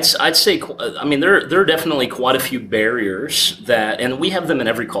 I'd say, there are definitely quite a few barriers and we have them in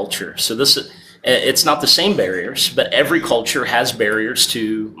every culture. So it's not the same barriers, but every culture has barriers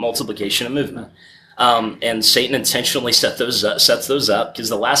to multiplication and movement. And Satan intentionally sets those up because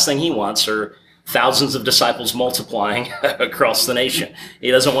the last thing he wants are thousands of disciples multiplying across the nation.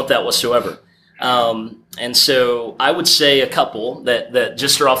 He doesn't want that whatsoever. And so I would say a couple that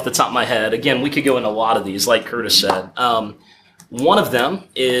just are off the top of my head. Again, we could go into a lot of these, like Curtis said. One of them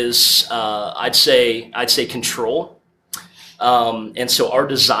is I'd say control. And so our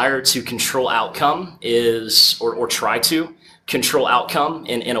desire to control outcome is, or try to control outcome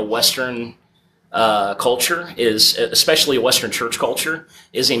in a Western culture is, especially a Western church culture,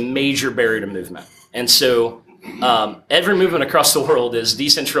 is a major barrier to movement. And so every movement across the world is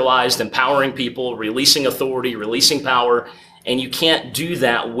decentralized, empowering people, releasing authority, releasing power, and you can't do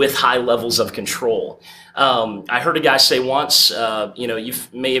that with high levels of control. I heard a guy say once, some of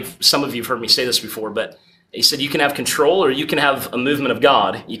you have heard me say this before, but he said you can have control or you can have a movement of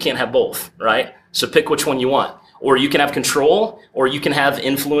God. You can't have both, right? So pick which one you want. Or you can have control or you can have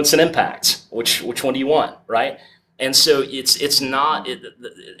influence and impact. Which one do you want, right? And so it's not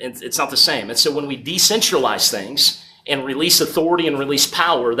the same. And so when we decentralize things and release authority and release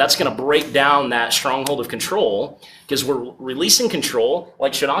power, that's going to break down that stronghold of control, because we're releasing control,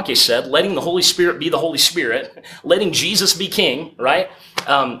 like Shodankeh said, letting the Holy Spirit be the Holy Spirit, letting Jesus be king, right?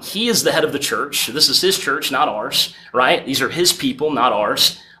 He is the head of the church. This is his church, not ours, right? These are his people, not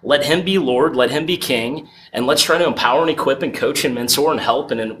ours. Let him be Lord, let him be king, and let's try to empower and equip and coach and mentor and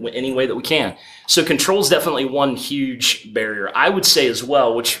help in any way that we can. So control is definitely one huge barrier. I would say as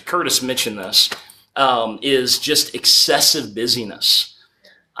well, which Curtis mentioned this, is just excessive busyness.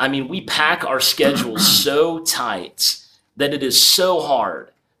 I mean, we pack our schedules so tight that it is so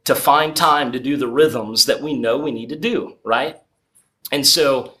hard to find time to do the rhythms that we know we need to do, right? And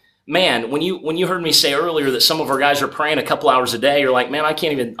so, man, when you heard me say earlier that some of our guys are praying a couple hours a day, you're like, man, I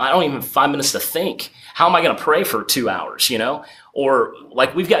don't even have 5 minutes to think. How am I going to pray for 2 hours, you know? Or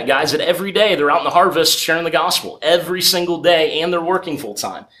like we've got guys that every day they're out in the harvest sharing the gospel every single day and they're working full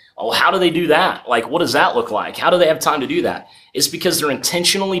time. Oh, how do they do that? Like, what does that look like? How do they have time to do that? It's because they're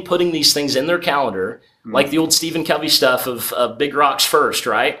intentionally putting these things in their calendar, like the old Stephen Covey stuff of big rocks first,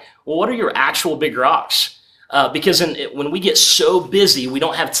 right? Well, what are your actual big rocks? Because when we get so busy, we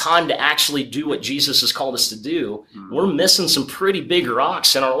don't have time to actually do what Jesus has called us to do. We're missing some pretty big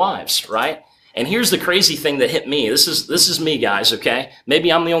rocks in our lives, right? And here's the crazy thing that hit me. This is me, guys, okay?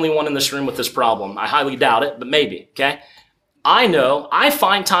 Maybe I'm the only one in this room with this problem. I highly doubt it, but maybe, okay? I know I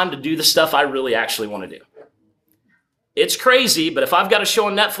find time to do the stuff I really actually want to do. It's crazy, but if I've got a show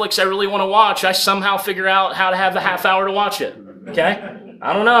on Netflix I really want to watch, I somehow figure out how to have a half hour to watch it, okay?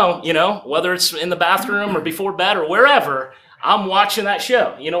 I don't know, you know, whether it's in the bathroom or before bed or wherever, I'm watching that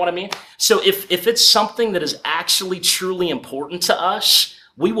show. You know what I mean? So if it's something that is actually truly important to us,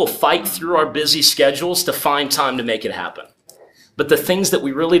 we will fight through our busy schedules to find time to make it happen. But the things that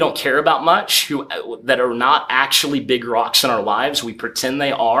we really don't care about much, that are not actually big rocks in our lives, we pretend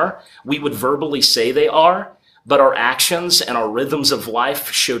they are, we would verbally say they are, but our actions and our rhythms of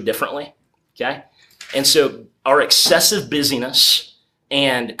life show differently, okay? And so our excessive busyness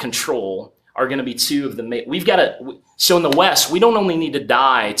and control are going to be two of the so in the West, we don't only need to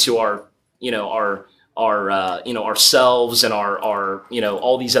die to ourselves and our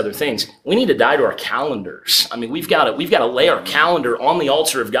all these other things. We need to die to our calendars. I mean, we've got to lay our calendar on the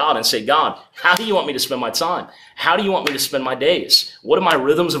altar of God and say, God, how do you want me to spend my time? How do you want me to spend my days? What do my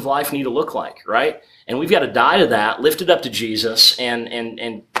rhythms of life need to look like, right? And we've got to die to that, lift it up to Jesus,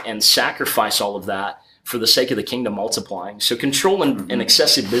 and sacrifice all of that for the sake of the kingdom multiplying. So control and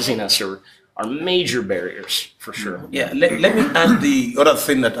excessive busyness are major barriers for sure. Yeah, let me add the other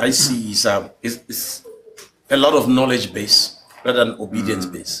thing that I see is a lot of knowledge base rather than obedience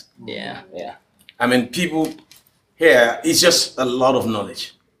base. Yeah. I mean, people here, it's just a lot of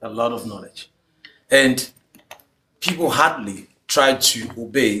knowledge, and people hardly try to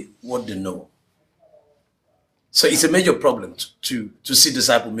obey what they know. So it's a major problem to see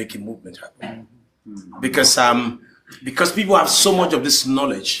disciple making movement happen, because people have so much of this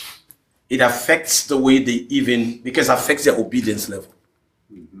knowledge. It affects the way it affects their obedience level.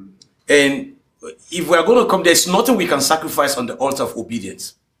 And if we are going to come, there's nothing we can sacrifice on the altar of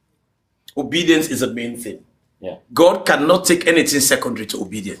obedience. Obedience is the main thing. Yeah. God cannot take anything secondary to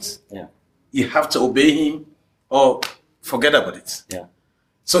obedience. Yeah. You have to obey him or forget about it. Yeah.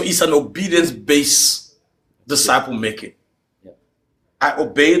 So it's an obedience-based disciple making. Yeah. I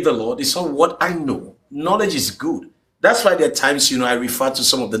obey the Lord. It's not what I know. Knowledge is good. That's why there are times, I refer to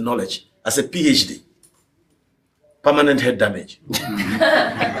some of the knowledge as a PhD, permanent head damage.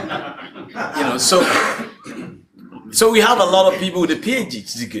 So we have a lot of people with a PhD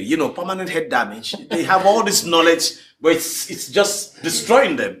degree, permanent head damage. They have all this knowledge, but it's just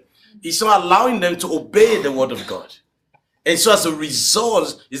destroying them. It's not allowing them to obey the word of God. And so as a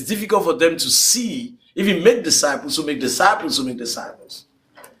result, it's difficult for them to see, even make disciples who make disciples who make disciples.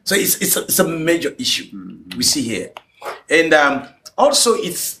 So it's a major issue we see here. And also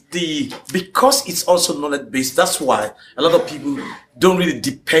because it's also knowledge based, that's why a lot of people don't really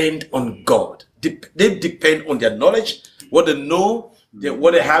depend on God. They depend on their knowledge, what they know,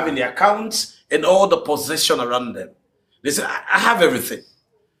 what they have in their accounts, and all the possession around them. They say, I have everything.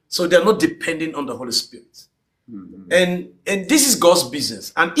 So they're not depending on the Holy Spirit. And this is God's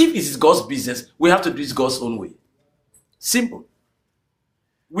business. And if it is God's business, we have to do it God's own way. Simple.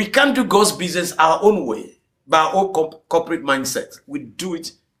 We can't do God's business our own way, by our own corporate mindset. We do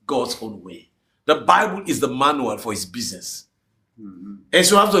it God's own way. The Bible is the manual for his business. And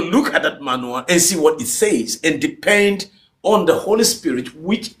so we have to look at that manual and see what it says and depend on the Holy Spirit,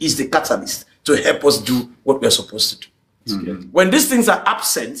 which is the catalyst to help us do what we are supposed to do. When these things are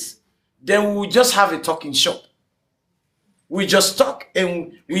absent, then we just have a talking shop. We just talk,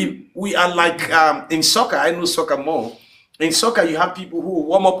 and we are like in soccer. I know soccer more. In soccer, you have people who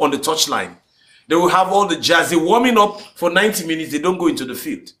warm up on the touchline. They will have all the jazz. They're warming up for 90 minutes. They don't go into the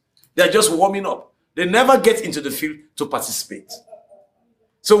field. They're just warming up. They never get into the field to participate.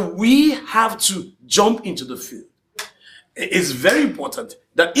 So we have to jump into the field. It's very important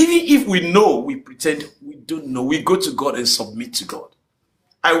that even if we know, we pretend we don't know. We go to God and submit to God.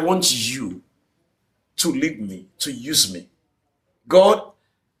 I want you to lead me, to use me. God,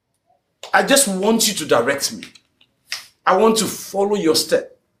 I just want you to direct me. I want to follow your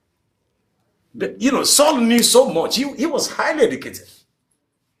step. Saul knew so much. He was highly educated.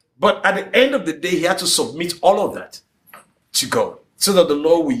 But at the end of the day, he had to submit all of that to God so that the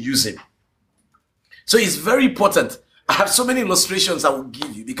Lord will use him. So it's very important. I have so many illustrations I will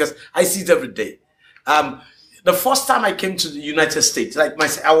give you because I see it every day. The first time I came to the United States,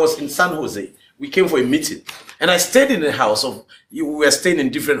 I was in San Jose. We came for a meeting. And I stayed in the house of, we were staying in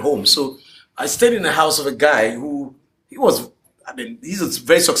different homes. So I stayed in the house of a guy who, he's a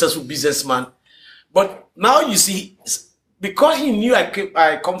very successful businessman. But now you see, because he knew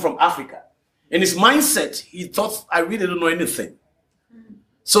I come from Africa, in his mindset, he thought I really don't know anything.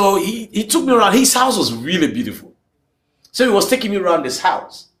 So he took me around. His house was really beautiful. So he was taking me around this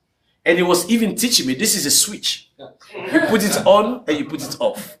house. And he was even teaching me, this is a switch. You put it on and you put it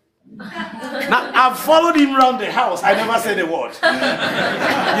off. Now, I followed him around the house. I never said a word.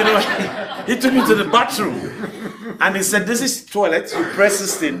 He took me to the bathroom. And he said, this is toilet. You press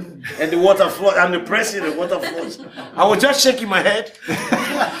this thing and the water flows. And you press it and the water flows. I was just shaking my head.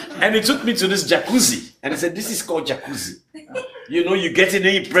 And he took me to this jacuzzi. And he said, this is called jacuzzi. You get in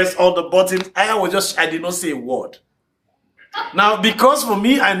there, you press all the buttons. I did not say a word. Now, because for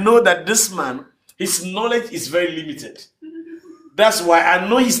me, I know that this man, his knowledge is very limited. That's why I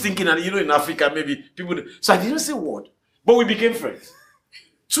know he's thinking, and in Africa, maybe people. So I didn't say a word, but we became friends.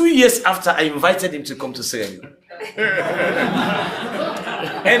 2 years after, I invited him to come to Sierra Leone.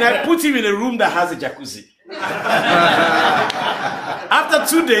 And I put him in a room that has a jacuzzi. After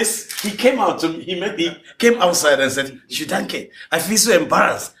 2 days, he came out to me. He came outside and said, Shodankeh, I feel so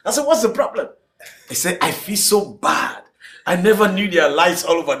embarrassed. I said, what's the problem? He said, I feel so bad. I never knew there are lights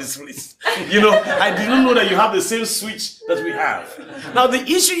all over this place. I didn't know that you have the same switch that we have. Now, the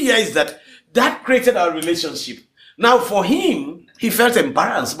issue here is that created our relationship. Now, for him, he felt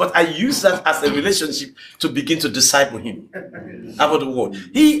embarrassed, but I used that as a relationship to begin to disciple him about the word.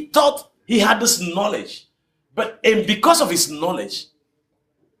 He thought he had this knowledge, and because of his knowledge,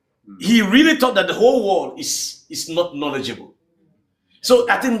 he really thought that the whole world is not knowledgeable. So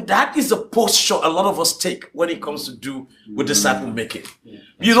I think that is the posture a lot of us take when it comes to do with disciple making.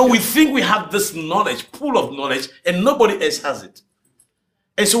 We think we have this knowledge, pool of knowledge, and nobody else has it.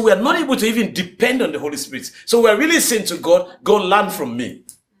 And so we are not able to even depend on the Holy Spirit. So we are really saying to God, God, learn from me.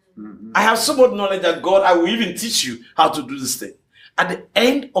 I have so much knowledge that God, I will even teach you how to do this thing. At the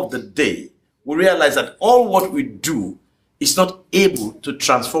end of the day, we realize that all what we do is not able to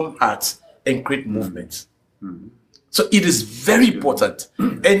transform hearts and create movements. So it is very important.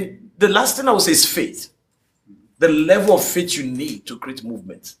 And the last thing I would say is faith. The level of faith you need to create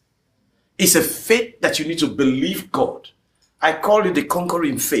movement. It's a faith that you need to believe God. I call it the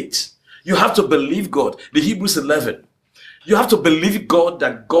conquering faith. You have to believe God. The Hebrews 11. You have to believe God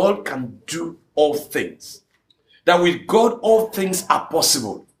that God can do all things. That with God, all things are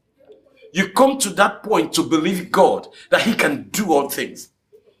possible. You come to that point to believe God that He can do all things.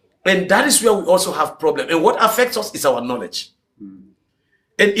 And that is where we also have problem. And what affects us is our knowledge. And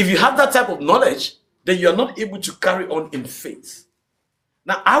if you have that type of knowledge, then you are not able to carry on in faith.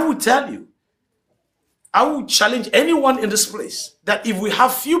 Now, I will tell you, I will challenge anyone in this place that if we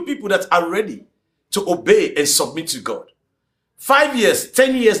have few people that are ready to obey and submit to God, 5 years,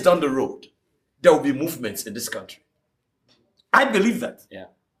 10 years down the road, there will be movements in this country. I believe that. Yeah.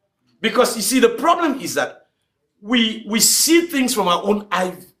 Because you see, the problem is that we see things from our own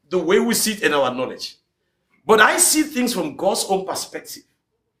eye, the way we see it in our knowledge. But I see things from God's own perspective.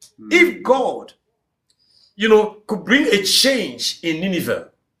 If God, could bring a change in Nineveh,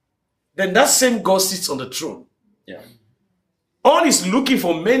 then that same God sits on the throne. Yeah. All is looking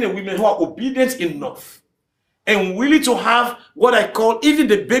for men and women who are obedient enough and willing to have what I call even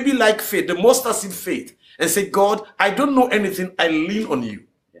the baby-like faith, the mustard seed faith, and say, God, I don't know anything, I lean on you.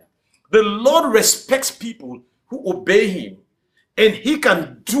 Yeah. The Lord respects people who obey Him. And He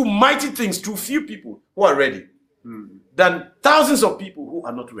can do mighty things through few people who are ready than thousands of people who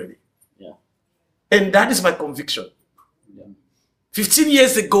are not ready. Yeah. And that is my conviction. Yeah. 15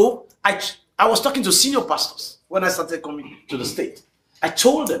 years ago, I was talking to senior pastors when I started coming to the state. I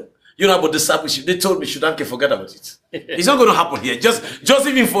told them, about discipleship. They told me, Shodankeh, forget about it. It's not going to happen here. Just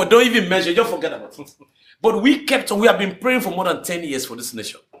even don't even measure, just forget about it. But we have been praying for more than 10 years for this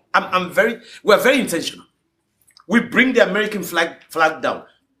nation. We are very intentional. We bring the American flag down.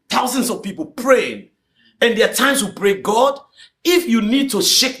 Thousands of people praying. And there are times we pray, God, if you need to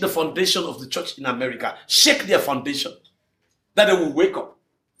shake the foundation of the church in America, shake their foundation. That they will wake up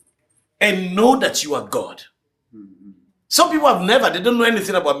and know that you are God. Some people they don't know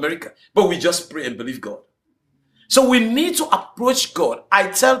anything about America, but we just pray and believe God. So we need to approach God. I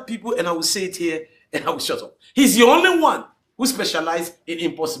tell people, and I will say it here, and I will shut up. He's the only one who specialized in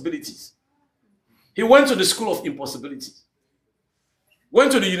impossibilities. He went to the school of impossibilities.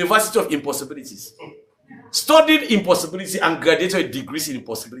 Went to the University of Impossibilities. Studied impossibility and graduated degrees in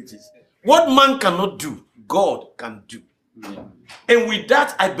impossibilities. What man cannot do, God can do. Yeah. And with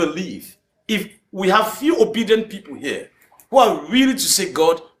that, I believe, if we have few obedient people here who are ready to say,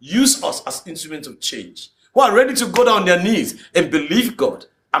 God, use us as instruments of change, who are ready to go down on their knees and believe God,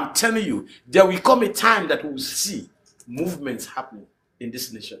 I'm telling you, there will come a time that we will see movements happening in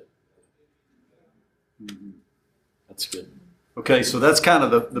this nation. Mm-hmm. That's good. Okay, so that's kind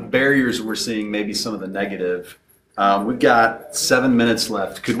of the barriers we're seeing, maybe some of the negative. We've got 7 minutes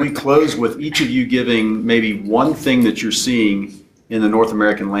left. Could we close with each of you giving maybe one thing that you're seeing in the North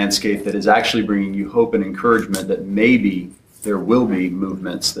American landscape that is actually bringing you hope and encouragement that maybe there will be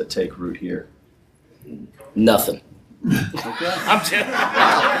movements that take root here? Nothing. Okay. I'm kidding. All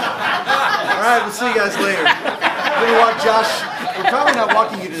right, we'll see you guys later. We're going to walk Josh. We're probably not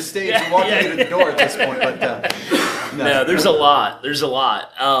walking you to the stage. We're walking you to the door at this point. But no, there's a lot. There's a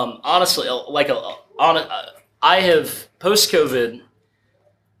lot. Honestly, I have, post-COVID,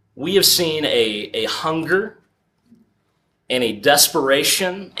 we have seen a hunger and a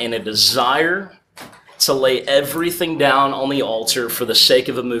desperation and a desire to lay everything down on the altar for the sake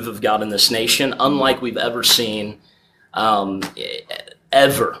of a move of God in this nation, unlike we've ever seen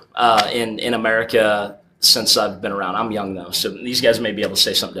ever in America since I've been around. I'm young though, so these guys may be able to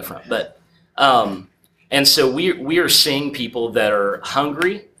say something different. But and so we are seeing people that are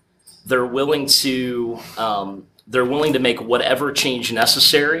hungry. They're willing to make whatever change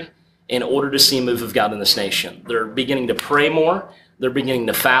necessary in order to see a move of God in this nation. They're beginning to pray more. They're beginning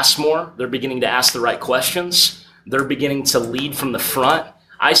to fast more. They're beginning to ask the right questions. They're beginning to lead from the front.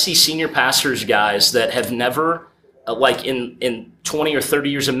 I see senior pastors, guys, that have never, like in 20 or 30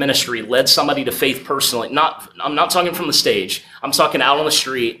 years of ministry, led somebody to faith personally. I'm not talking from the stage. I'm talking out on the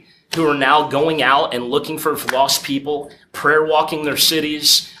street, who are now going out and looking for lost people, prayer walking their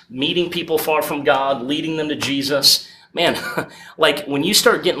cities, meeting people far from God, leading them to Jesus. Man, like when you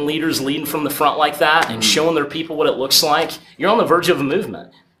start getting leaders leading from the front like that and showing their people what it looks like, you're on the verge of a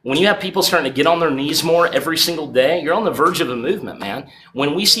movement. When you have people starting to get on their knees more every single day, you're on the verge of a movement, man.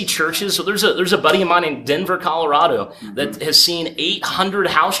 When we see churches, so there's a buddy of mine in Denver, Colorado, that has seen 800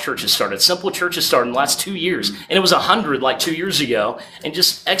 house churches started, simple churches started in the last 2 years. And it was 100 like 2 years ago, and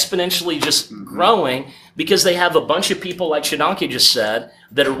just exponentially just growing because they have a bunch of people, like Shodankeh just said,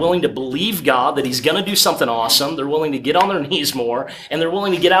 that are willing to believe God, that he's going to do something awesome. They're willing to get on their knees more, and they're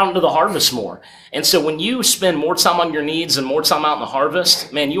willing to get out into the harvest more. And so when you spend more time on your needs and more time out in the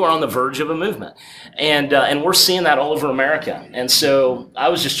harvest, man, you are on the verge of a movement. And we're seeing that all over America. And so I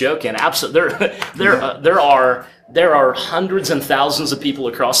was just joking. Absolutely, there are hundreds and thousands of people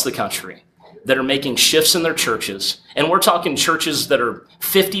across the country that are making shifts in their churches. And we're talking churches that are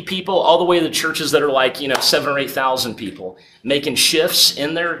 50 people all the way to churches that are like, 7,000 or 8,000 people, making shifts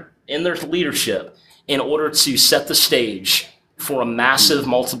in their leadership in order to set the stage for a massive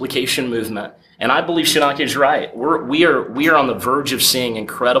multiplication movement. And I believe Shodankeh is right. We are on the verge of seeing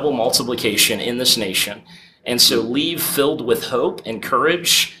incredible multiplication in this nation. And so leave filled with hope and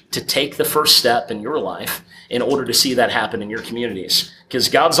courage to take the first step in your life in order to see that happen in your communities. Because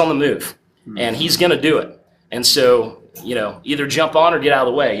God's on the move. And he's going to do it. And so, either jump on or get out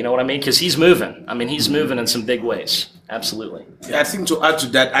of the way. You know what I mean? Because he's moving. I mean, he's moving in some big ways. Absolutely. Yeah, I think to add to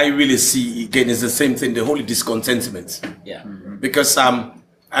that, I really see, again, it's the same thing, the holy discontentment. Yeah. Because,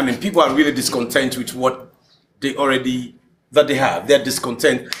 people are really discontent with what they have. They're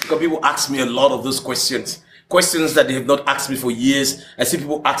discontent. Because people ask me a lot of those questions that they have not asked me for years. I see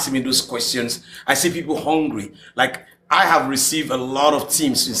people asking me those questions. I see people hungry. Like, I have received a lot of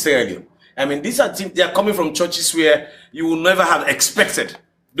teams in Sierra Leone. These are teams, they are coming from churches where you will never have expected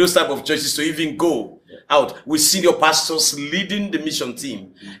those type of churches to even go out with senior pastors leading the mission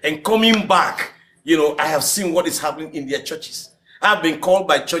team and coming back. I have seen what is happening in their churches. I have been called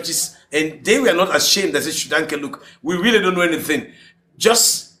by churches and they were not ashamed. They said, Shodankeh, look, we really don't know anything.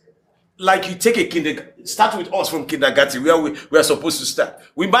 Just like you take start with us from kindergarten where we are supposed to start.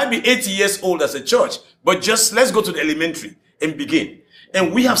 We might be 80 years old as a church, but just let's go to the elementary and begin.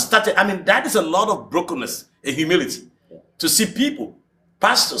 And we have started, that is a lot of brokenness and humility to see people,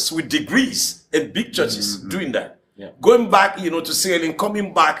 pastors with degrees in big churches doing that. Yeah. Going back, to Sierra Leone,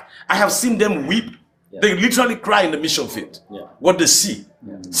 coming back, I have seen them weep. Yeah. They literally cry in the mission field. Yeah. What they see.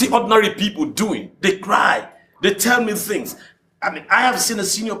 Yeah. See ordinary people doing. They cry. They tell me things. I have seen a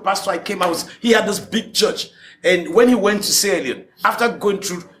senior pastor, he had this big church. And when he went to Sierra Leone, after going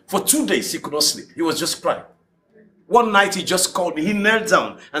through, for 2 days, he could not sleep. He was just crying. One night he just called me. He knelt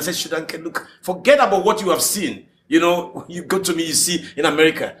down and said, Shodankeh, look, forget about what you have seen. You know, you go to me, you see in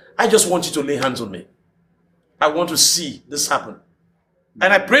America. I just want you to lay hands on me. I want to see this happen.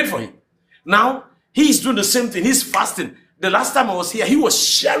 And I prayed for him. Now, he's doing the same thing. He's fasting. The last time I was here, he was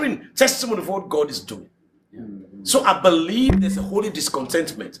sharing testimony of what God is doing. So I believe there's a holy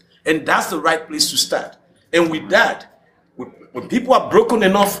discontentment. And that's the right place to start. And with that, when people are broken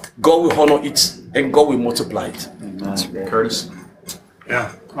enough, God will honor it and God will multiply it. Curtis?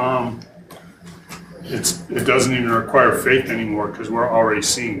 Yeah. It doesn't even require faith anymore because we're already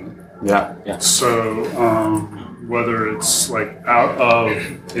seeing it. Yeah. So whether it's like out of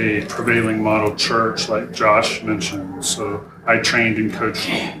a prevailing model church like Josh mentioned, so I trained and coached,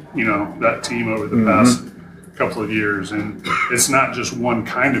 that team over the past couple of years, and it's not just one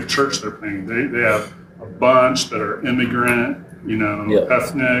kind of church they're planning. They have a bunch that are immigrant,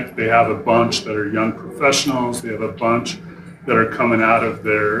 ethnic. They have a bunch that are young professionals. They have a bunch that are coming out of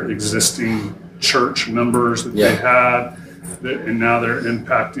their existing church members that they had, and now they're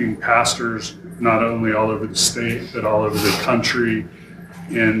impacting pastors not only all over the state but all over the country,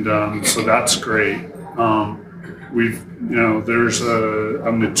 and so that's great. There's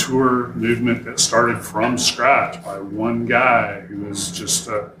a mature movement that started from scratch by one guy who was just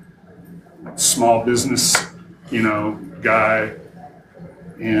a small business, guy,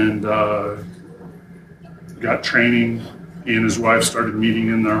 and got training. He and his wife started meeting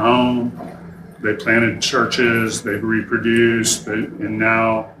in their home. They planted churches, they've reproduced, and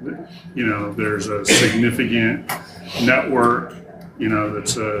now, there's a significant network,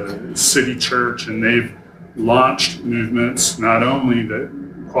 that's a city church, and they've launched movements not only that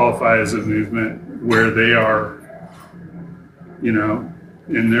qualify as a movement where they are,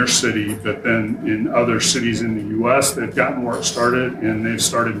 in their city, but then in other cities in the U.S. they've gotten where it started, and they've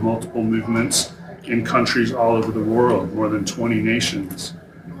started multiple movements in countries all over the world, more than 20 nations.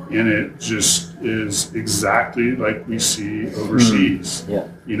 And it just is exactly like we see overseas.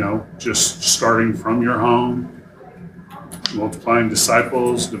 Just starting from your home, multiplying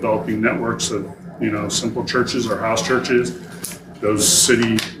disciples, developing networks of, simple churches or house churches, those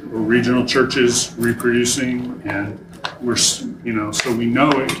city or regional churches reproducing, and we're, so we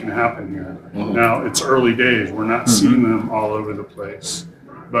know it can happen here. Now, it's early days. We're not seeing them all over the place.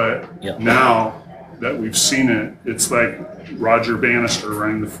 But now that we've seen it, it's like Roger Bannister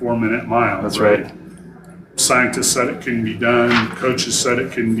running the 4-minute mile. That's right. Scientists said it couldn't be done. Coaches said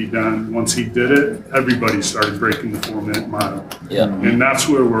it couldn't be done. Once he did it, everybody started breaking the 4-minute mile. And that's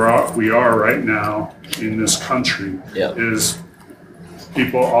where we are right now in this country. Is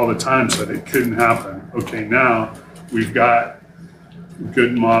people all the time said it couldn't happen. Okay, now we've got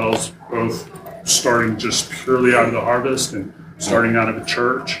good models, both starting just purely out of the harvest and starting out of a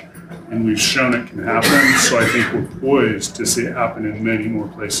church. And we've shown it can happen, so I think we're poised to see it happen in many more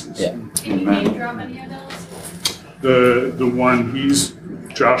places. Can you name drop any of those? The one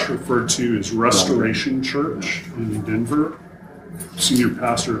Josh referred to is Restoration Church in Denver. Senior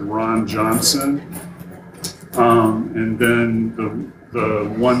pastor Ron Johnson, and then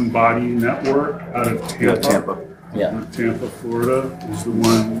the One Body Network out of Tampa. Tampa, Florida is the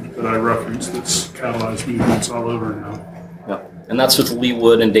one that I referenced that's catalyzed movements all over now. And that's with Lee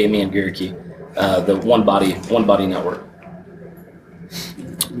Wood and Damian Gerke, the One Body Network.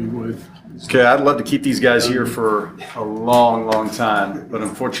 Lee Wood. Okay, I'd love to keep these guys here for a long, long time, but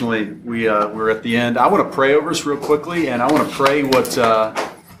unfortunately we're at the end. I want to pray over us real quickly, and I want to pray what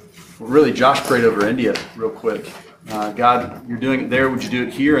really Josh prayed over India real quick. God, you're doing it there. Would you do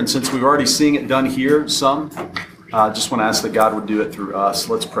it here? And since we've already seen it done here, I just want to ask that God would do it through us.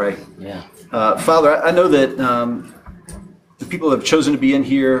 Let's pray. Father, I know that the people that have chosen to be in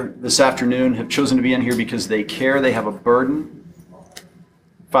here this afternoon have chosen to be in here because they care, they have a burden.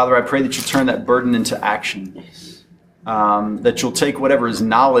 Father, I pray that you turn that burden into action, that you'll take whatever is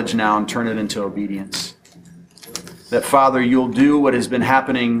knowledge now and turn it into obedience. That, Father, you'll do what has been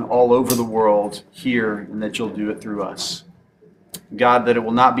happening all over the world here, and that you'll do it through us. God, that it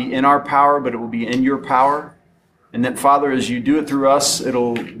will not be in our power, but it will be in your power. And that, Father, as you do it through us,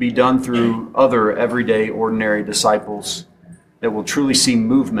 it'll be done through other everyday, ordinary disciples that will truly see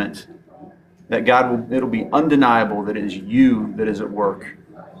movement, that God it'll be undeniable that it is you that is at work.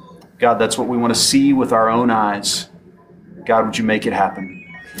 God, that's what we want to see with our own eyes. God, would you make it happen?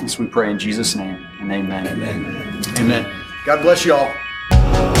 This we pray in Jesus' name, and amen. Amen. Amen. God bless you all.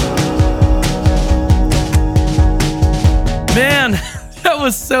 Man, that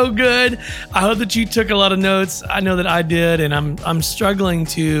was so good. I hope that you took a lot of notes. I know that I did, and I'm struggling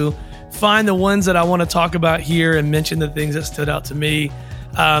to find the ones that I want to talk about here and mention the things that stood out to me.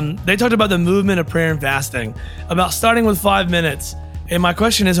 They talked about the movement of prayer and fasting, about starting with 5 minutes. And my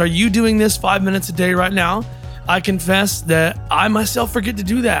question is, are you doing this 5 minutes a day right now? I confess that I myself forget to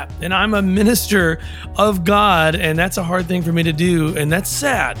do that. And I'm a minister of God, and that's a hard thing for me to do, and that's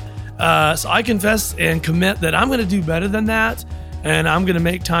sad. So I confess and commit that I'm going to do better than that, and I'm going to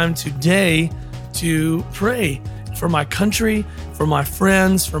make time today to pray for my country, for my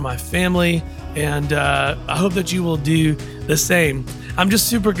friends, for my family, and I hope that you will do the same. I'm just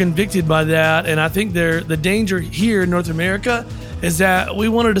super convicted by that, and I think the danger here in North America is that we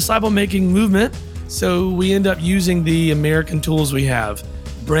want a disciple-making movement, so we end up using the American tools we have,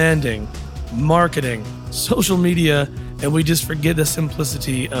 branding, marketing, social media, and we just forget the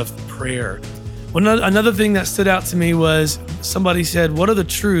simplicity of prayer. Another thing that stood out to me was somebody said, what are the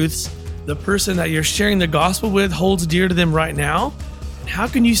truths the person that you're sharing the gospel with holds dear to them right now? How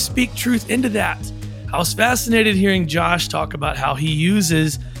can you speak truth into that? I was fascinated hearing Josh talk about how he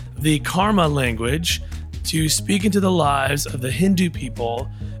uses the karma language to speak into the lives of the Hindu people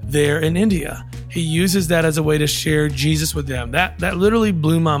there in India. He uses that as a way to share Jesus with them. That literally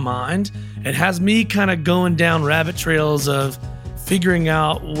blew my mind. It has me kind of going down rabbit trails of figuring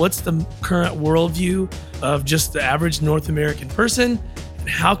out what's the current worldview of just the average North American person, and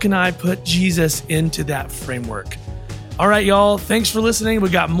how can I put Jesus into that framework. All right, y'all, thanks for listening. We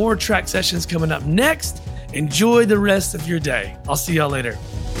got more track sessions coming up next. Enjoy the rest of your day. I'll see y'all later.